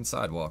on the freaking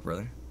sidewalk,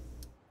 brother.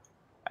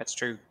 That's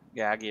true.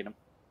 Yeah, I get him.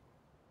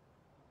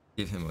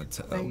 Give him a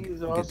tow. I think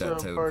he's Get also that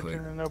towed parked quick.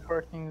 in a no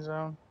parking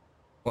zone.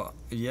 Well,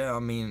 yeah, I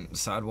mean,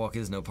 sidewalk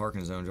is no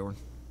parking zone, Jordan.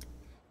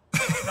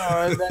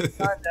 No, that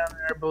sign down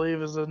there, I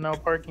believe, is a no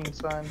parking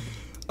sign.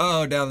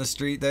 Oh, down the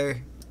street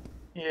there?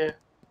 Yeah.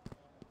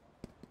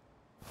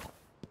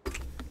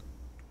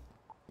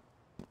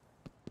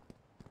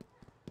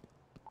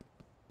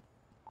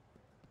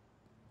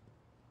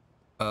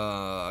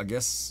 I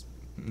guess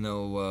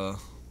no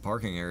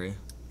parking area.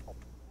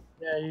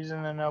 Yeah, he's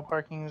in the no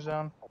parking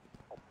zone.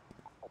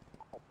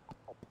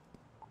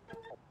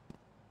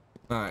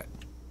 Alright.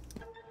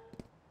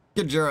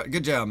 Good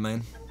job,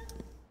 man.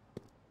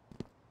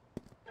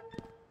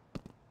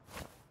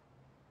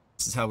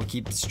 This is how we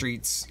keep the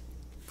streets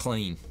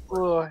clean. A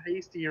little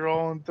hasty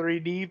rolling 3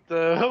 deep,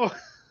 though.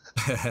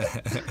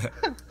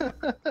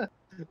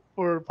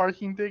 For a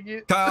parking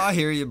ticket. Kyle, I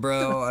hear you,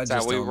 bro. I That's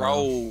just how we don't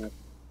roll. know.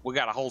 We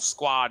got a whole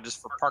squad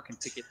just for parking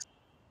tickets.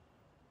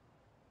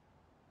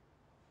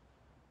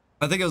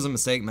 I think it was a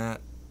mistake,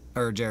 Matt.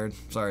 Or Jared,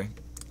 sorry.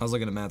 I was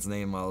looking at Matt's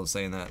name while I was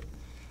saying that.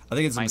 I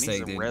think it's a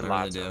mistake, dude. Red I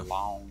lights really are do.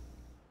 long.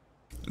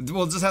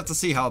 We'll just have to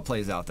see how it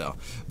plays out, though.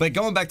 But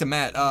going back to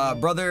Matt,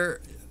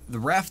 brother, the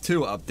RAF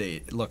 2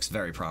 update looks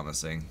very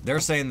promising. They're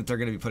saying that they're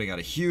going to be putting out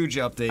a huge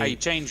update. Hey, you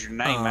changed your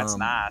name. That's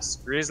nice.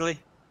 Grizzly?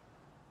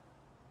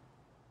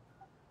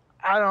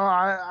 I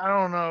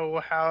don't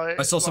know how it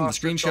I saw some of the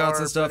screenshots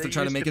and stuff. They're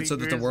trying to make it so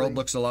that the world Grizzly.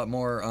 looks a lot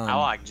more I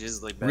like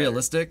Grizzly better.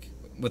 realistic,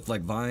 with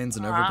like vines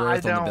and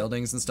overgrowth on the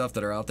buildings and stuff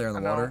that are out there in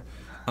the water.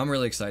 I'm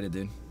really excited,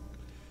 dude.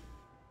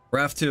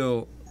 RAF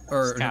 2,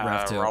 or not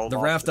RAF 2, the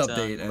Raft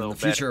update and the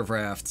future of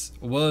rafts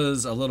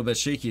was a little bit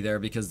shaky there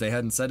because they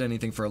hadn't said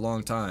anything for a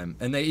long time,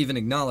 and they even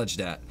acknowledged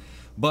that.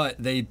 But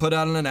they put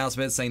out an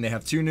announcement saying they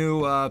have 2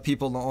 new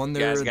people on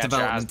their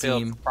development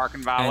team,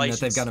 and that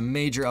they've got a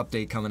major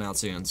update coming out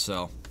soon.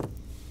 So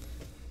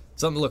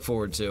something to look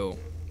forward to,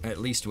 at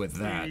least with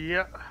that.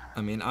 Yeah.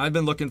 I mean, I've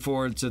been looking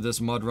forward to this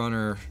Mud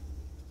Runner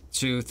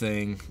 2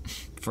 thing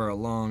for a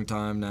long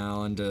time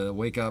now, and to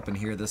wake up and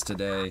hear this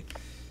today,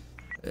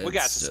 We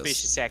got it's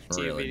suspicious just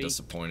activity. really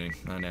disappointing.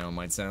 I know it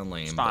might sound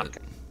lame, Spawn.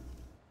 but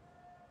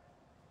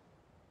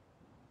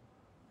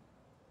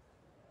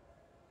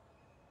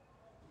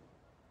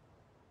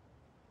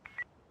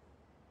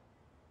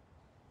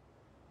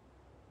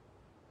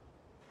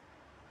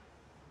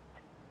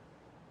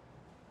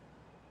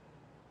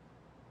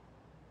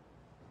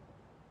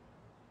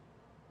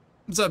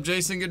What's up,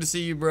 Jason? Good to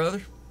see you,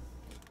 brother.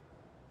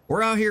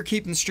 We're out here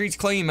keeping the streets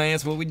clean, man.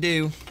 That's what we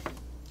do.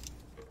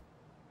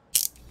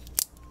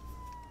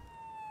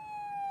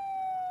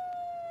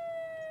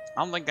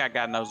 I don't think that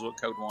guy knows what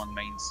code 1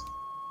 means.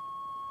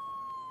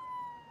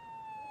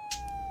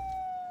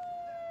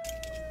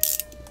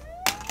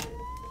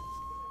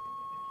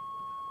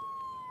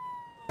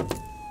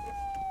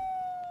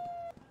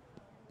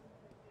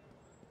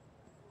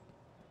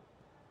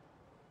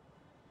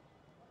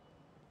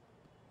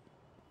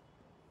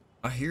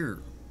 I hear.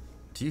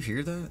 Do you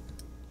hear that?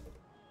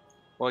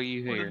 What do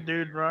you hear? The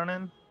dude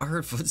running. I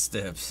heard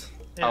footsteps.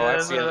 Yeah, Oh,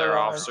 that's the other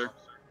officer.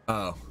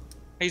 Oh.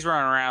 He's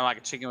running around like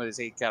a chicken with his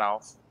head cut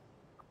off.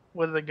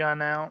 With the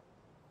gun out.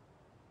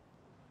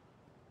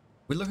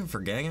 We looking for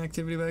gang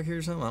activity back here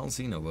or something? I don't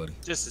see nobody.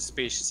 Just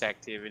suspicious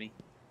activity.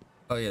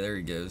 Oh yeah, there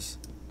he goes.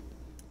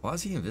 Why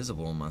is he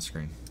invisible on my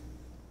screen?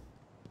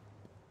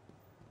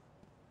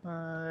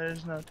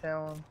 There's no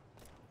telling.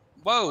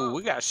 Whoa,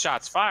 we got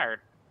shots fired.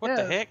 What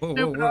the heck? Whoa,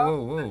 whoa,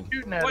 whoa, whoa,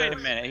 whoa. Wait a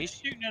minute, he's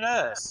shooting at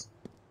us.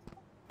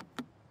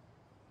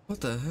 What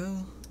the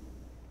hell?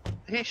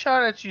 He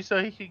shot at you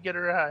so he could get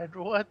a ride.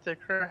 What the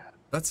crap?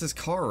 That's his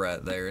car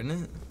right there, isn't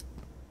it?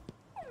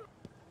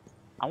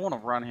 I want to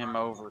run him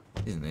over.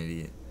 He's an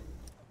idiot.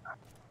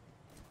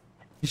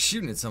 He's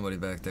shooting at somebody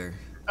back there.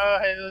 Oh,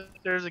 hey, look,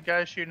 there's a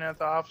guy shooting at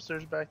the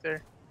officers back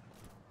there.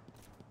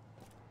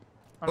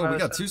 Oh, we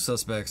got 2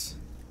 suspects.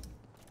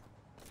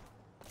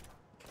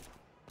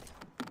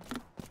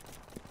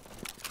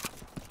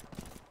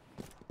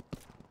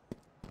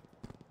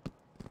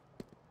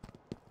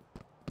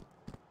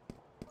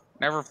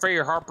 Never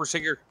fear, Harper's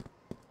here.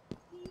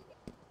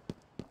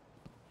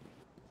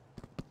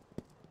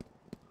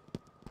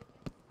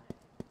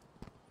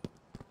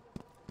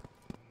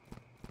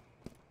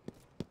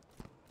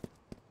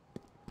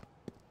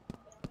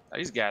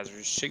 These guys are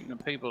just shooting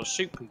at people to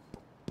shoot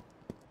people.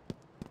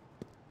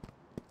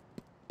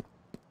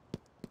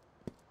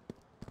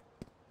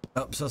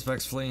 Oh,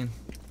 suspects fleeing.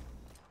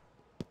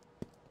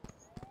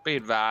 Be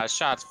advised,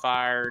 shots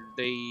fired.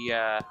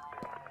 The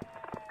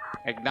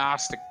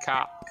agnostic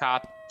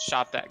cop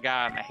shot that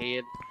guy in the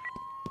head.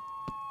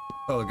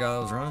 Oh, the guy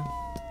that was running?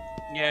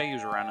 Yeah, he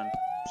was running.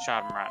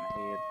 Shot him right in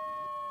the head.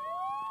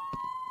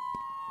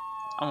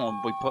 I'm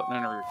gonna be putting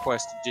in a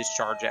request to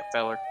discharge that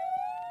feller.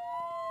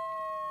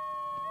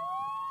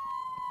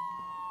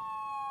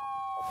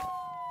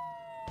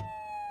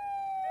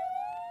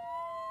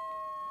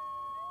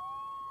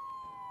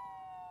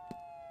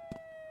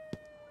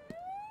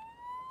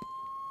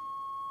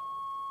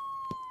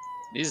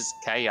 This is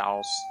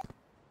chaos.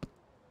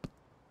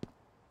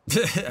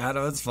 I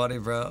know, it's funny,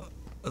 bro.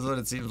 That's what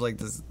it seems like.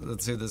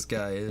 That's who this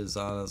guy is,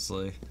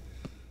 honestly.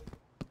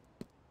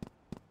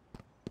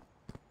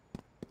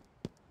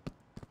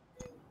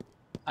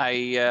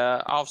 Hey,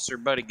 officer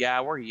buddy guy,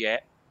 where you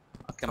at?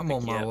 I'm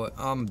on my way.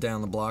 I'm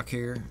down the block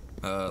here,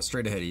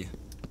 straight ahead of you.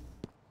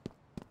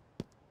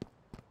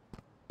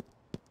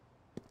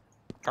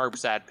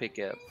 Curbside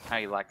pickup. How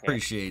you like that?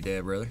 Appreciate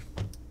that, brother.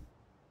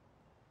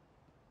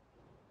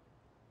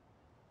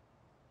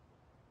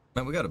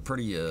 Man, we got a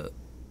pretty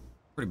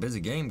busy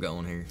game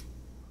going here.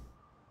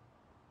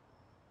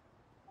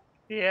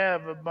 Yeah,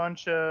 a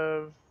bunch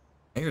of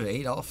Here's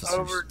 8 officers.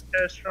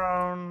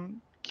 over-testosterone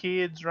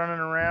kids running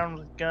around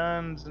with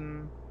guns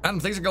and Adam,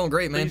 things are going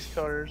great, man. police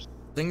cars.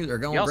 Things are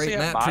going great,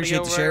 Matt.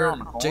 Appreciate the share.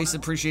 Jason,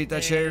 appreciate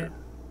that share.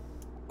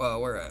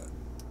 Where at?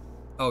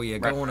 Oh yeah,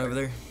 go on over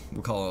there.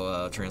 We'll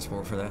call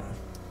transport for that.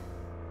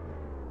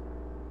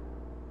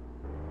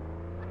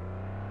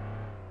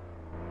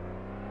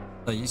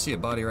 Oh, you see a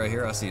body right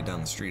here? I see it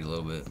down the street a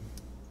little bit.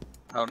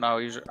 Oh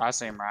no, I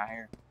see him right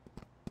here.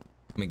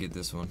 Let me get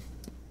this one.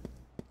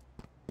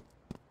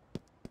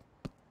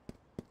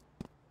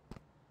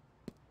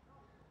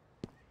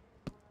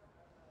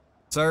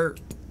 Sir.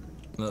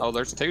 Look. Oh,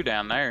 there's 2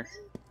 down there.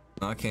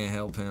 I can't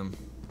help him.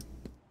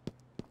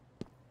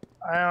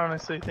 I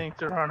honestly think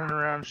they're running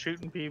around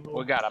shooting people.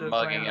 We got a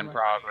mugging in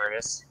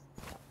progress.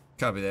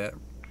 Copy that.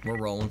 We're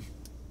rolling.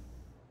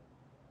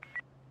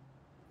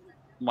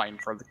 I'm waiting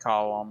for the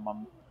call on my.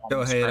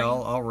 Go ahead.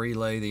 I'll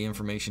relay the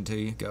information to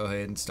you. Go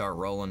ahead and start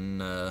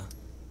rolling. All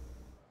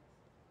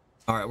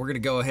right, we're gonna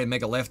go ahead and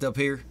make a left up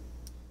here,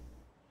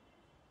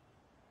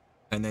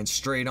 and then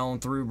straight on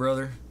through,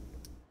 brother.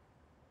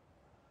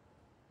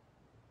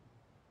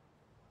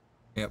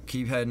 Yep,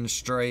 keep heading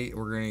straight.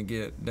 We're gonna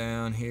get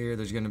down here.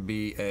 There's gonna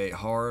be a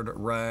hard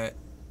right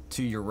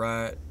to your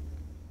right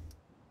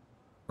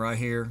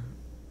here.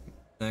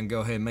 Then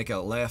go ahead and make a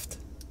left.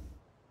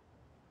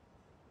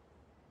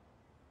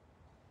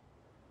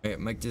 Yeah,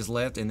 make this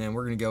left, and then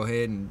we're gonna go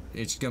ahead and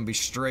it's gonna be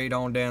straight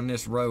on down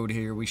this road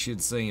here. We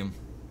should see him.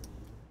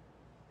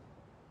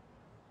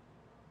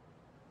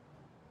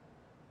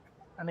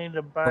 I need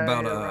to buy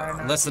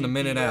About less than a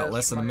minute out.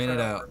 Less than a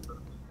minute out.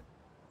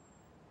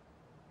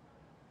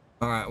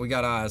 All right, we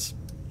got eyes.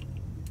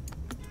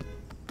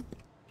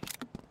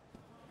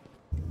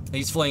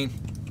 He's fleeing.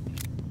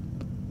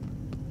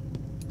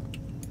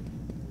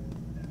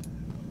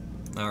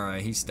 All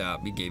right, he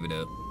stopped. He gave it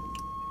up.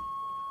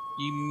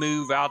 You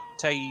move, I'll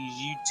tell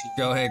you to.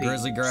 Go ahead,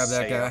 Grizzly, grab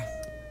that guy.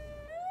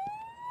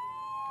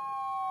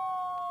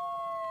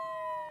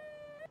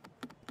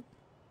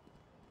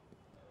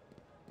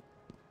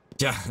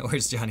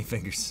 Where's Johnny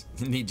Fingers?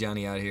 Need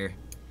Johnny out here.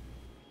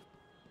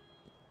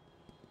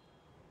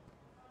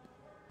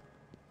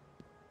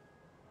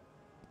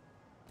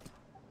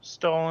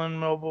 Stolen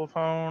mobile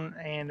phone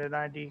and an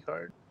ID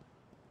card.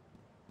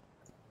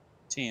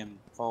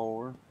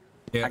 10-4.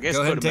 Yeah, I guess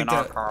go ahead put and him take in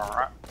our that.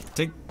 car,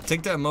 right?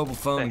 Take that mobile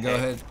phone and go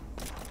ahead.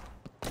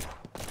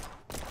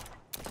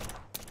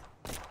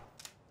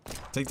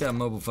 Take that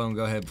mobile phone.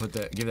 Go ahead. Put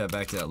that. Give that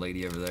back to that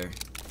lady over there.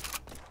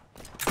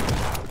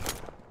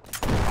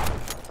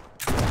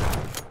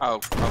 Oh,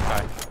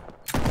 okay.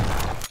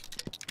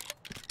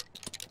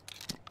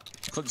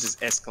 We'll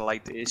just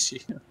escalate the issue.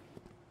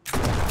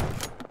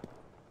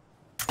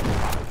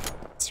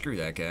 Screw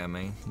that guy,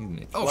 man.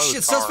 Oh Blow shit!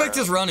 his car Suspect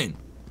up. is running.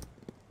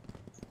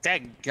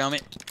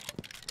 Dadgummit.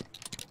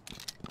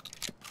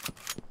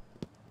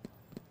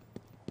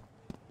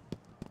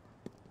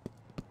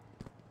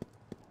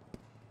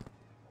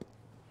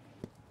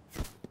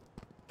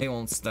 He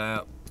won't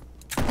stop.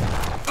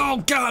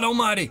 Oh God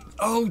Almighty!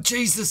 Oh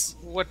Jesus!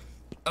 What?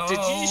 Did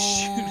you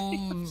shoot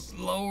him?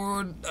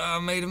 Lord, I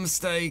made a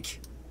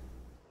mistake.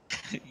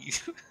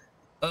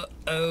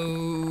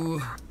 Uh-oh.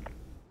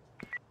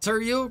 Sir,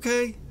 are you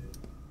okay?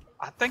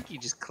 I think you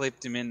just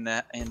clipped him in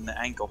the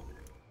ankle.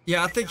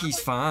 Yeah, I think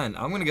he's fine.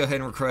 I'm gonna go ahead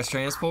and request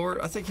transport.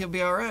 I think he'll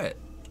be all right.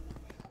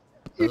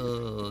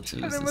 Oh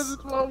Jesus!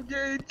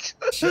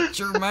 Shut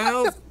your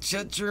mouth!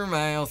 Shut your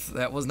mouth!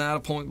 That was not a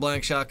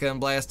point-blank shotgun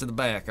blast to the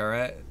back. All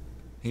right?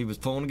 He was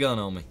pulling a gun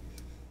on me.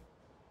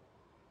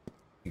 I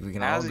think we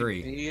can all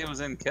agree. He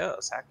was in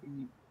cuffs. How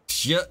can you?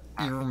 Shut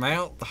your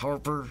mouth,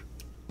 Harper.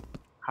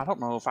 I don't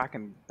know if I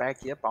can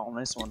back you up on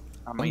this one.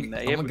 I mean,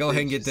 I'm gonna go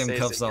ahead and get them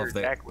cuffs off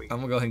there. I'm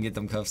gonna go ahead and get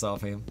them cuffs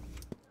off him.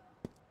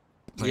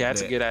 Yeah,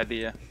 that's a good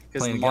idea.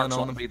 Because the marks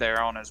won't be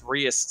there on his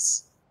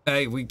wrists.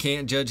 Hey, we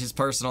can't judge his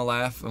personal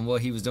life and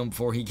what he was doing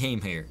before he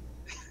came here.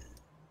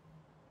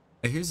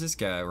 Hey, who's this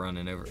guy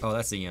running over? Oh,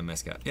 that's the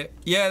EMS guy.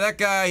 Yeah, that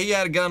guy, he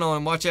had a gun on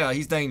him. Watch out,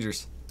 he's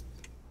dangerous.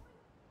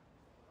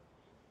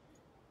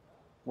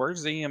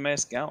 Where's the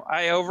EMS going?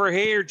 Hey, over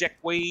here,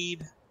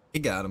 Jackweed. He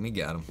got him, he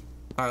got him.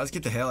 All right, let's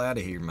get the hell out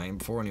of here, man,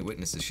 before any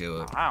witnesses show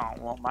up. I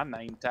don't want my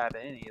name tied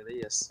to any of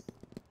this.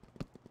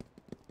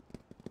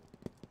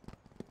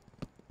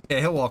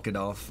 Yeah, he'll walk it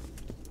off.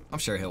 I'm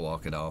sure he'll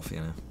walk it off, you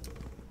know.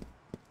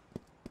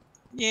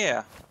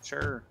 Yeah,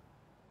 sure.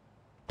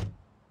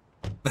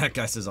 That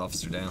guy says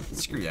officer down.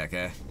 Screw that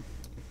guy.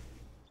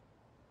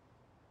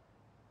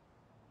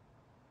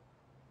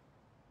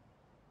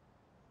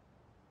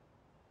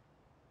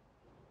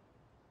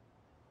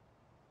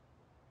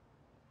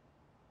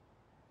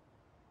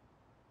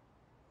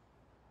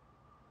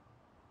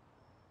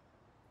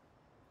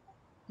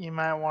 You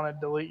might want to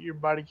delete your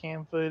body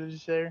cam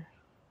footage there.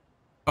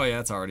 Oh yeah,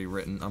 it's already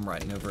written. I'm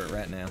writing over it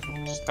right now.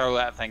 Just throw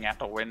that thing out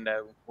the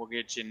window. We'll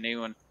get you a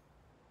new one.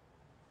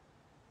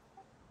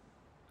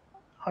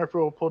 Harper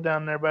will pull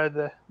down there by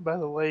the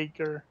lake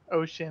or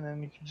ocean,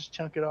 and you can just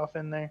chunk it off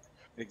in there.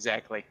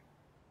 Exactly.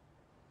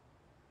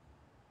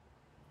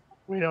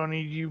 We don't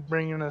need you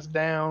bringing us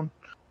down.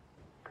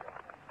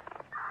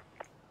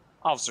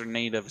 Officer in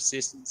need of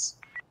assistance.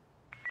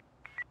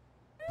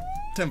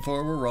 10-4,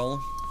 we're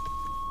rolling.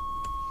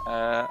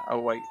 Oh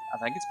wait, I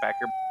think it's back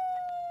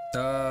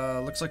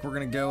here. Looks like we're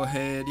gonna go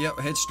ahead. Yep,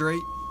 head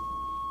straight.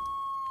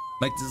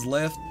 Make this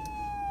left.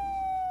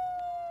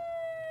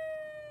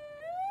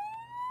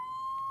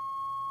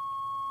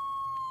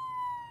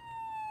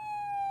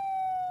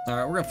 All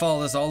right, we're gonna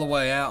follow this all the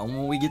way out, and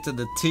when we get to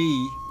the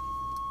T,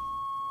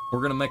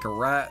 we're gonna make a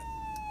right.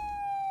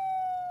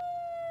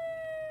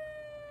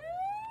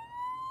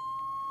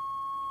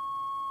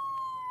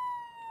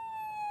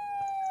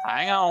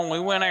 Hang on, we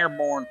went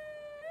airborne.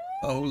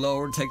 Oh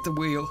Lord, take the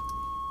wheel.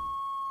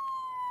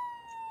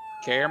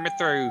 Carry me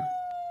through.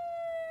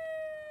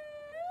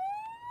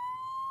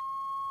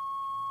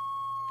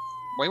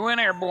 We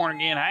went airborne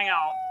again. Hang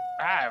on.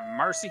 I have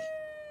mercy.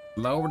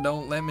 Lord,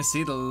 don't let me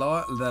see the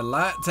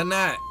light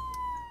tonight.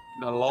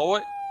 The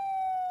Lord.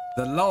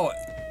 The Lord.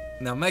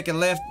 Now make a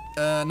left,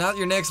 not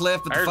your next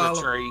left, but There's the follow.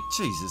 a tree.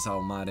 Jesus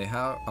Almighty,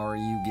 how are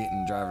you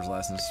getting driver's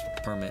license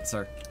permit,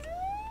 sir?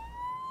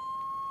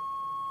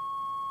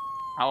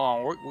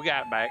 Hold on, we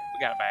got it back. We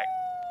got it back.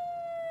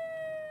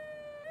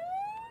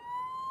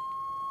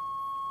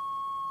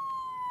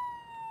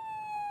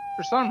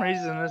 For some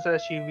reason, this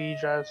SUV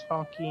drives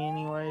funky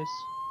anyways.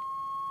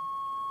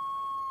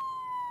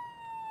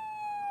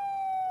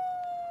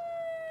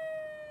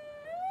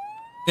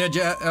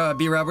 Yeah,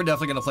 B-Rob, we're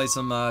definitely gonna play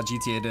some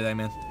GTA today,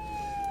 man.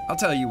 I'll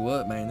tell you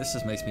what, man, this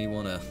just makes me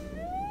wanna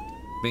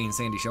be in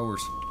Sandy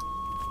Shores.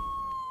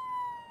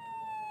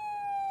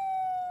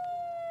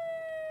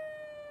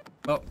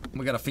 Oh,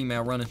 we got a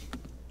female running.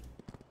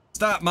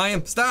 Stop,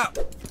 ma'am, stop!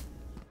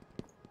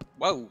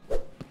 Whoa.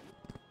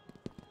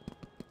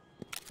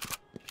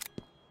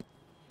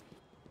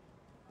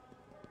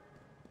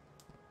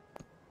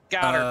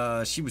 Got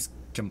her. She was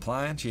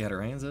compliant? She had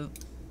her hands up?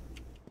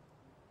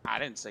 I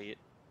didn't see it.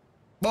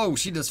 Whoa,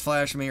 she just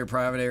flashed me her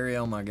private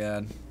area. Oh my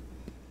god.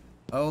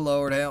 Oh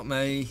Lord, help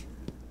me.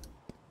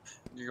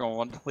 You're going to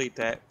want to delete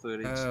that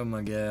footage. Oh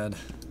my god.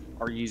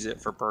 Or use it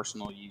for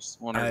personal use.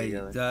 One or the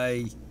other.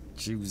 Hey,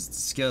 she was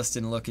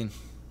disgusting looking.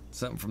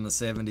 Something from the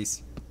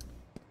 70s.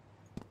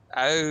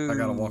 Oh. I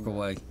gotta walk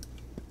away.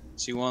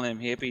 She one of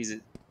them hippies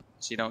that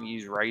she don't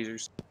use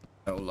razors.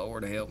 Oh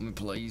Lord, help me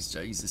please,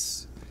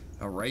 Jesus.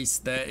 Erase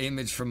that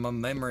image from my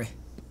memory.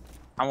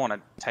 I want to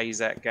tase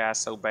that guy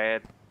so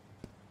bad.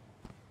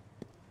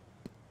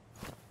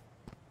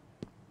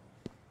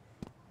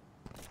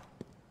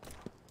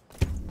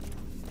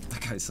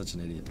 That guy's such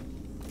an idiot.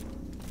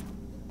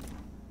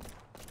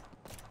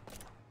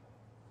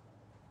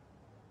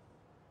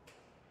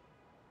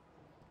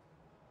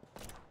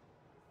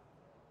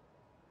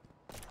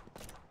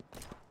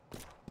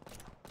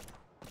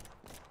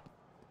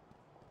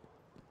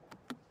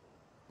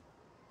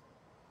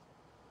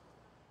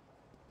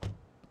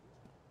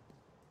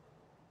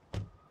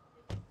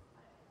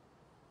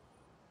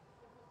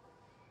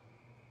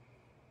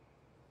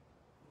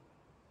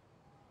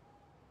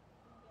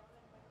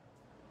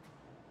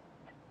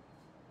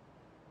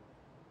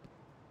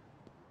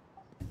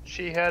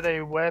 She had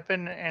a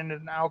weapon and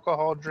an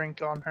alcohol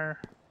drink on her.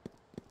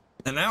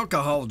 An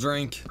alcohol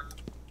drink?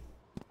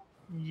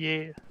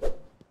 Yeah.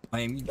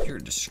 Man, you're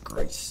a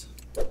disgrace.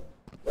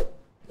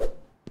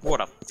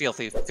 What a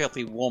filthy,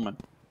 filthy woman.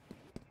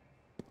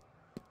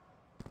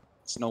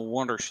 It's no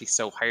wonder she's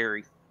so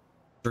hairy.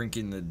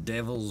 Drinking the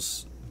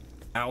devil's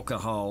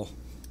alcohol.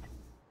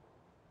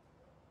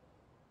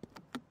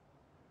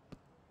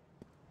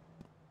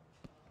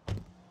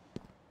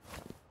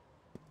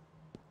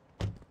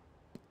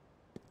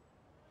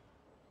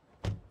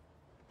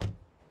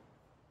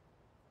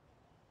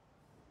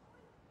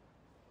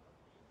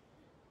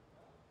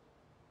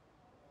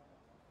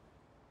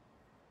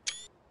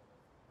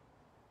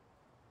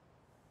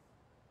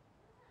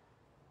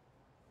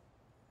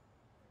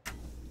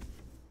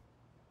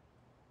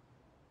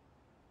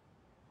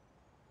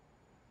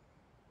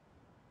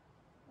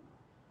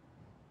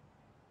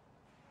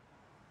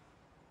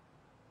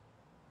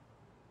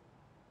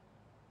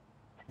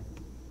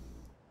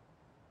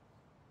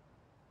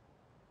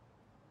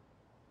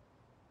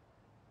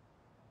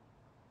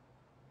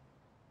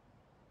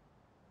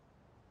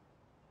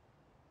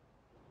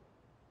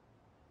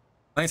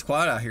 It's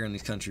quiet out here on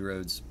these country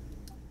roads.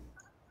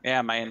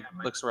 Yeah, man.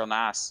 Looks real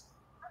nice.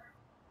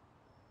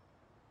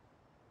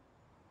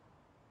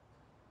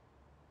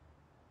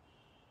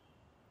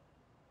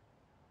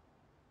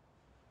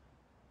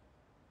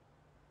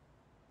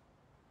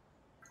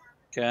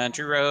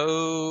 Country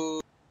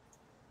road.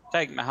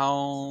 Take me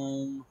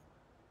home.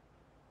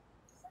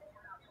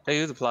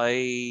 To the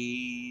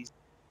place.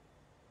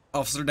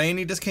 Officer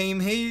Danny just came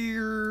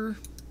here.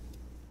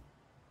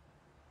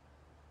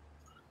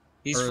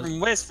 He's from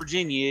West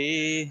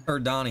Virginia. Or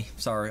Donnie.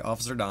 Sorry,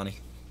 Officer Donnie.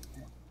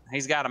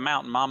 He's got a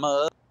mountain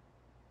mama.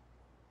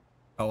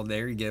 Oh,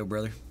 there you go,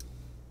 brother.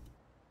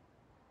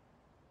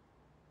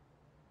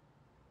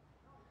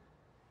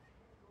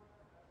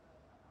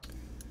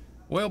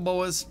 Well,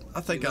 boys,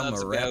 I think I'm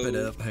going to wrap it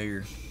up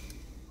here.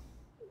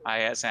 Oh,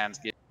 yeah, that sounds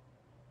good.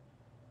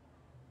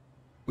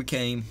 We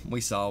came, we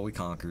saw, we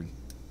conquered.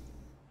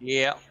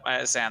 Yeah,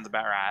 that sounds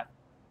about right.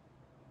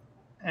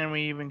 And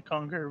we even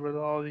conquered with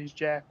all these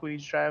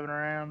jackweeds driving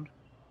around.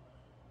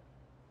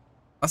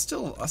 I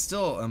still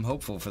am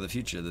hopeful for the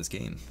future of this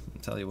game.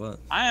 I'll tell you what.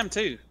 I am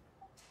too.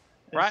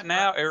 Right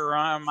now, it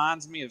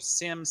reminds me of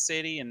Sim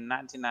City in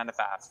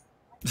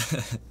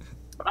 1995.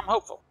 But I'm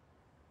hopeful.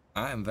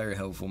 I am very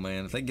hopeful,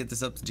 man. If they get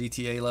this up to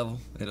GTA level,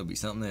 it'll be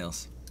something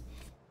else.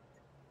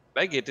 If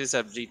they get this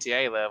up to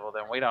GTA level,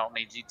 then we don't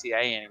need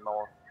GTA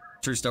anymore.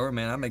 True story,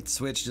 man. I make the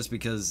switch just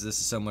because this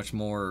is so much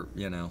more,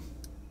 you know,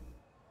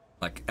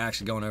 like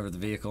actually going over the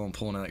vehicle and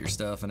pulling out your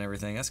stuff and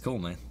everything. That's cool,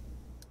 man.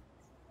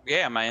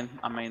 Yeah, man.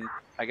 I mean,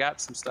 I got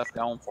some stuff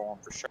going for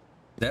them for sure.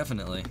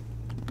 Definitely.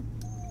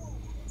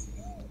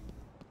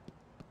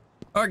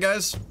 All right,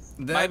 guys.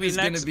 That is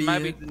going to be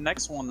maybe the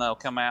next one they'll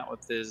come out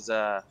with is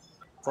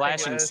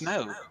flashing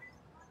snow.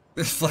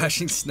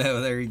 Flashing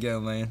snow. There you go,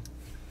 man.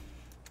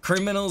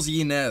 Criminals,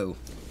 you know.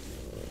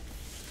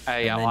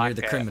 Hey, and I then like you're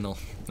the criminal,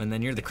 and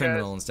then you're the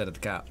criminal instead of the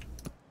cop.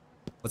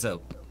 What's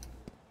up?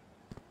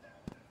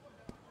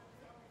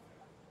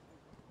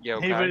 Yo,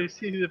 anybody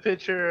see the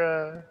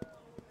picture?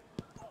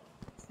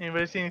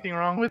 Anybody see anything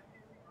wrong with?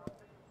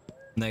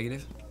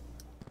 Negative.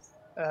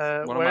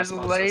 Where's the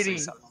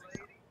lady?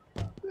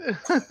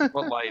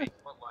 What lady?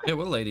 Yeah,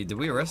 what lady? Did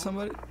we arrest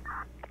somebody?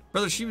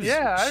 Brother, she was.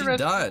 Yeah, she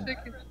died.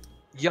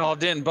 Y'all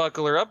didn't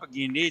buckle her up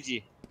again, did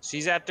you?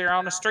 She's out there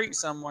on the street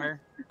somewhere.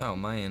 Oh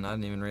man, I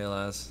didn't even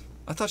realize.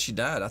 I thought she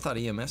died. I thought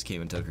EMS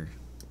came and took her.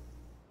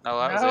 No,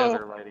 that was the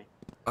other lady.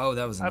 Oh,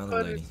 that was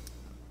another lady.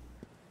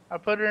 I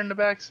put her in the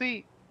back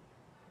seat.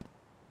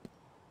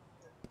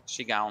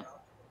 She gone.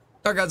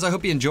 Alright guys, I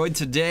hope you enjoyed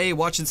today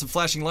watching some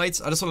flashing lights.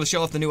 I just want to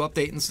show off the new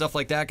update and stuff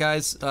like that,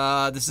 guys.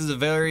 This is a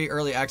very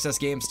early access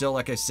game still,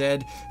 like I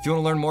said. If you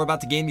want to learn more about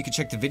the game, you can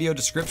check the video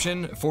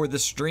description for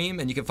this stream,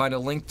 and you can find a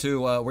link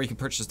to where you can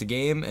purchase the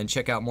game and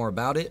check out more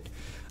about it.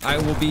 I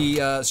will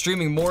be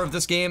streaming more of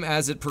this game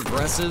as it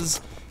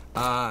progresses.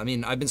 I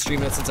mean, I've been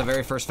streaming it since I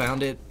very first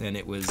found it, and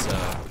it was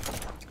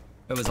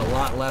a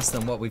lot less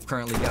than what we've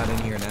currently got in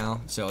here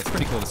now, so it's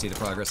pretty cool to see the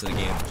progress of the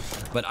game.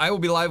 But I will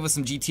be live with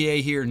some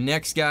GTA here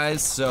next,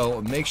 guys,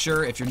 so make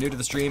sure if you're new to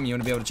the stream, you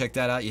want to be able to check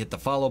that out, you hit the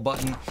follow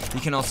button. You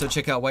can also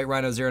check out White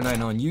Rhino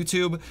 09 on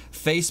YouTube,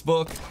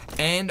 Facebook,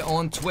 and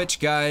on Twitch,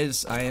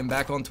 guys. I am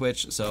back on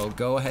Twitch, so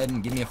go ahead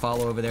and give me a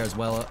follow over there as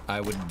well. I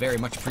would very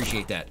much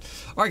appreciate that.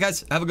 Alright,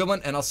 guys, have a good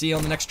one, and I'll see you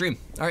on the next stream.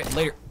 Alright,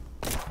 later.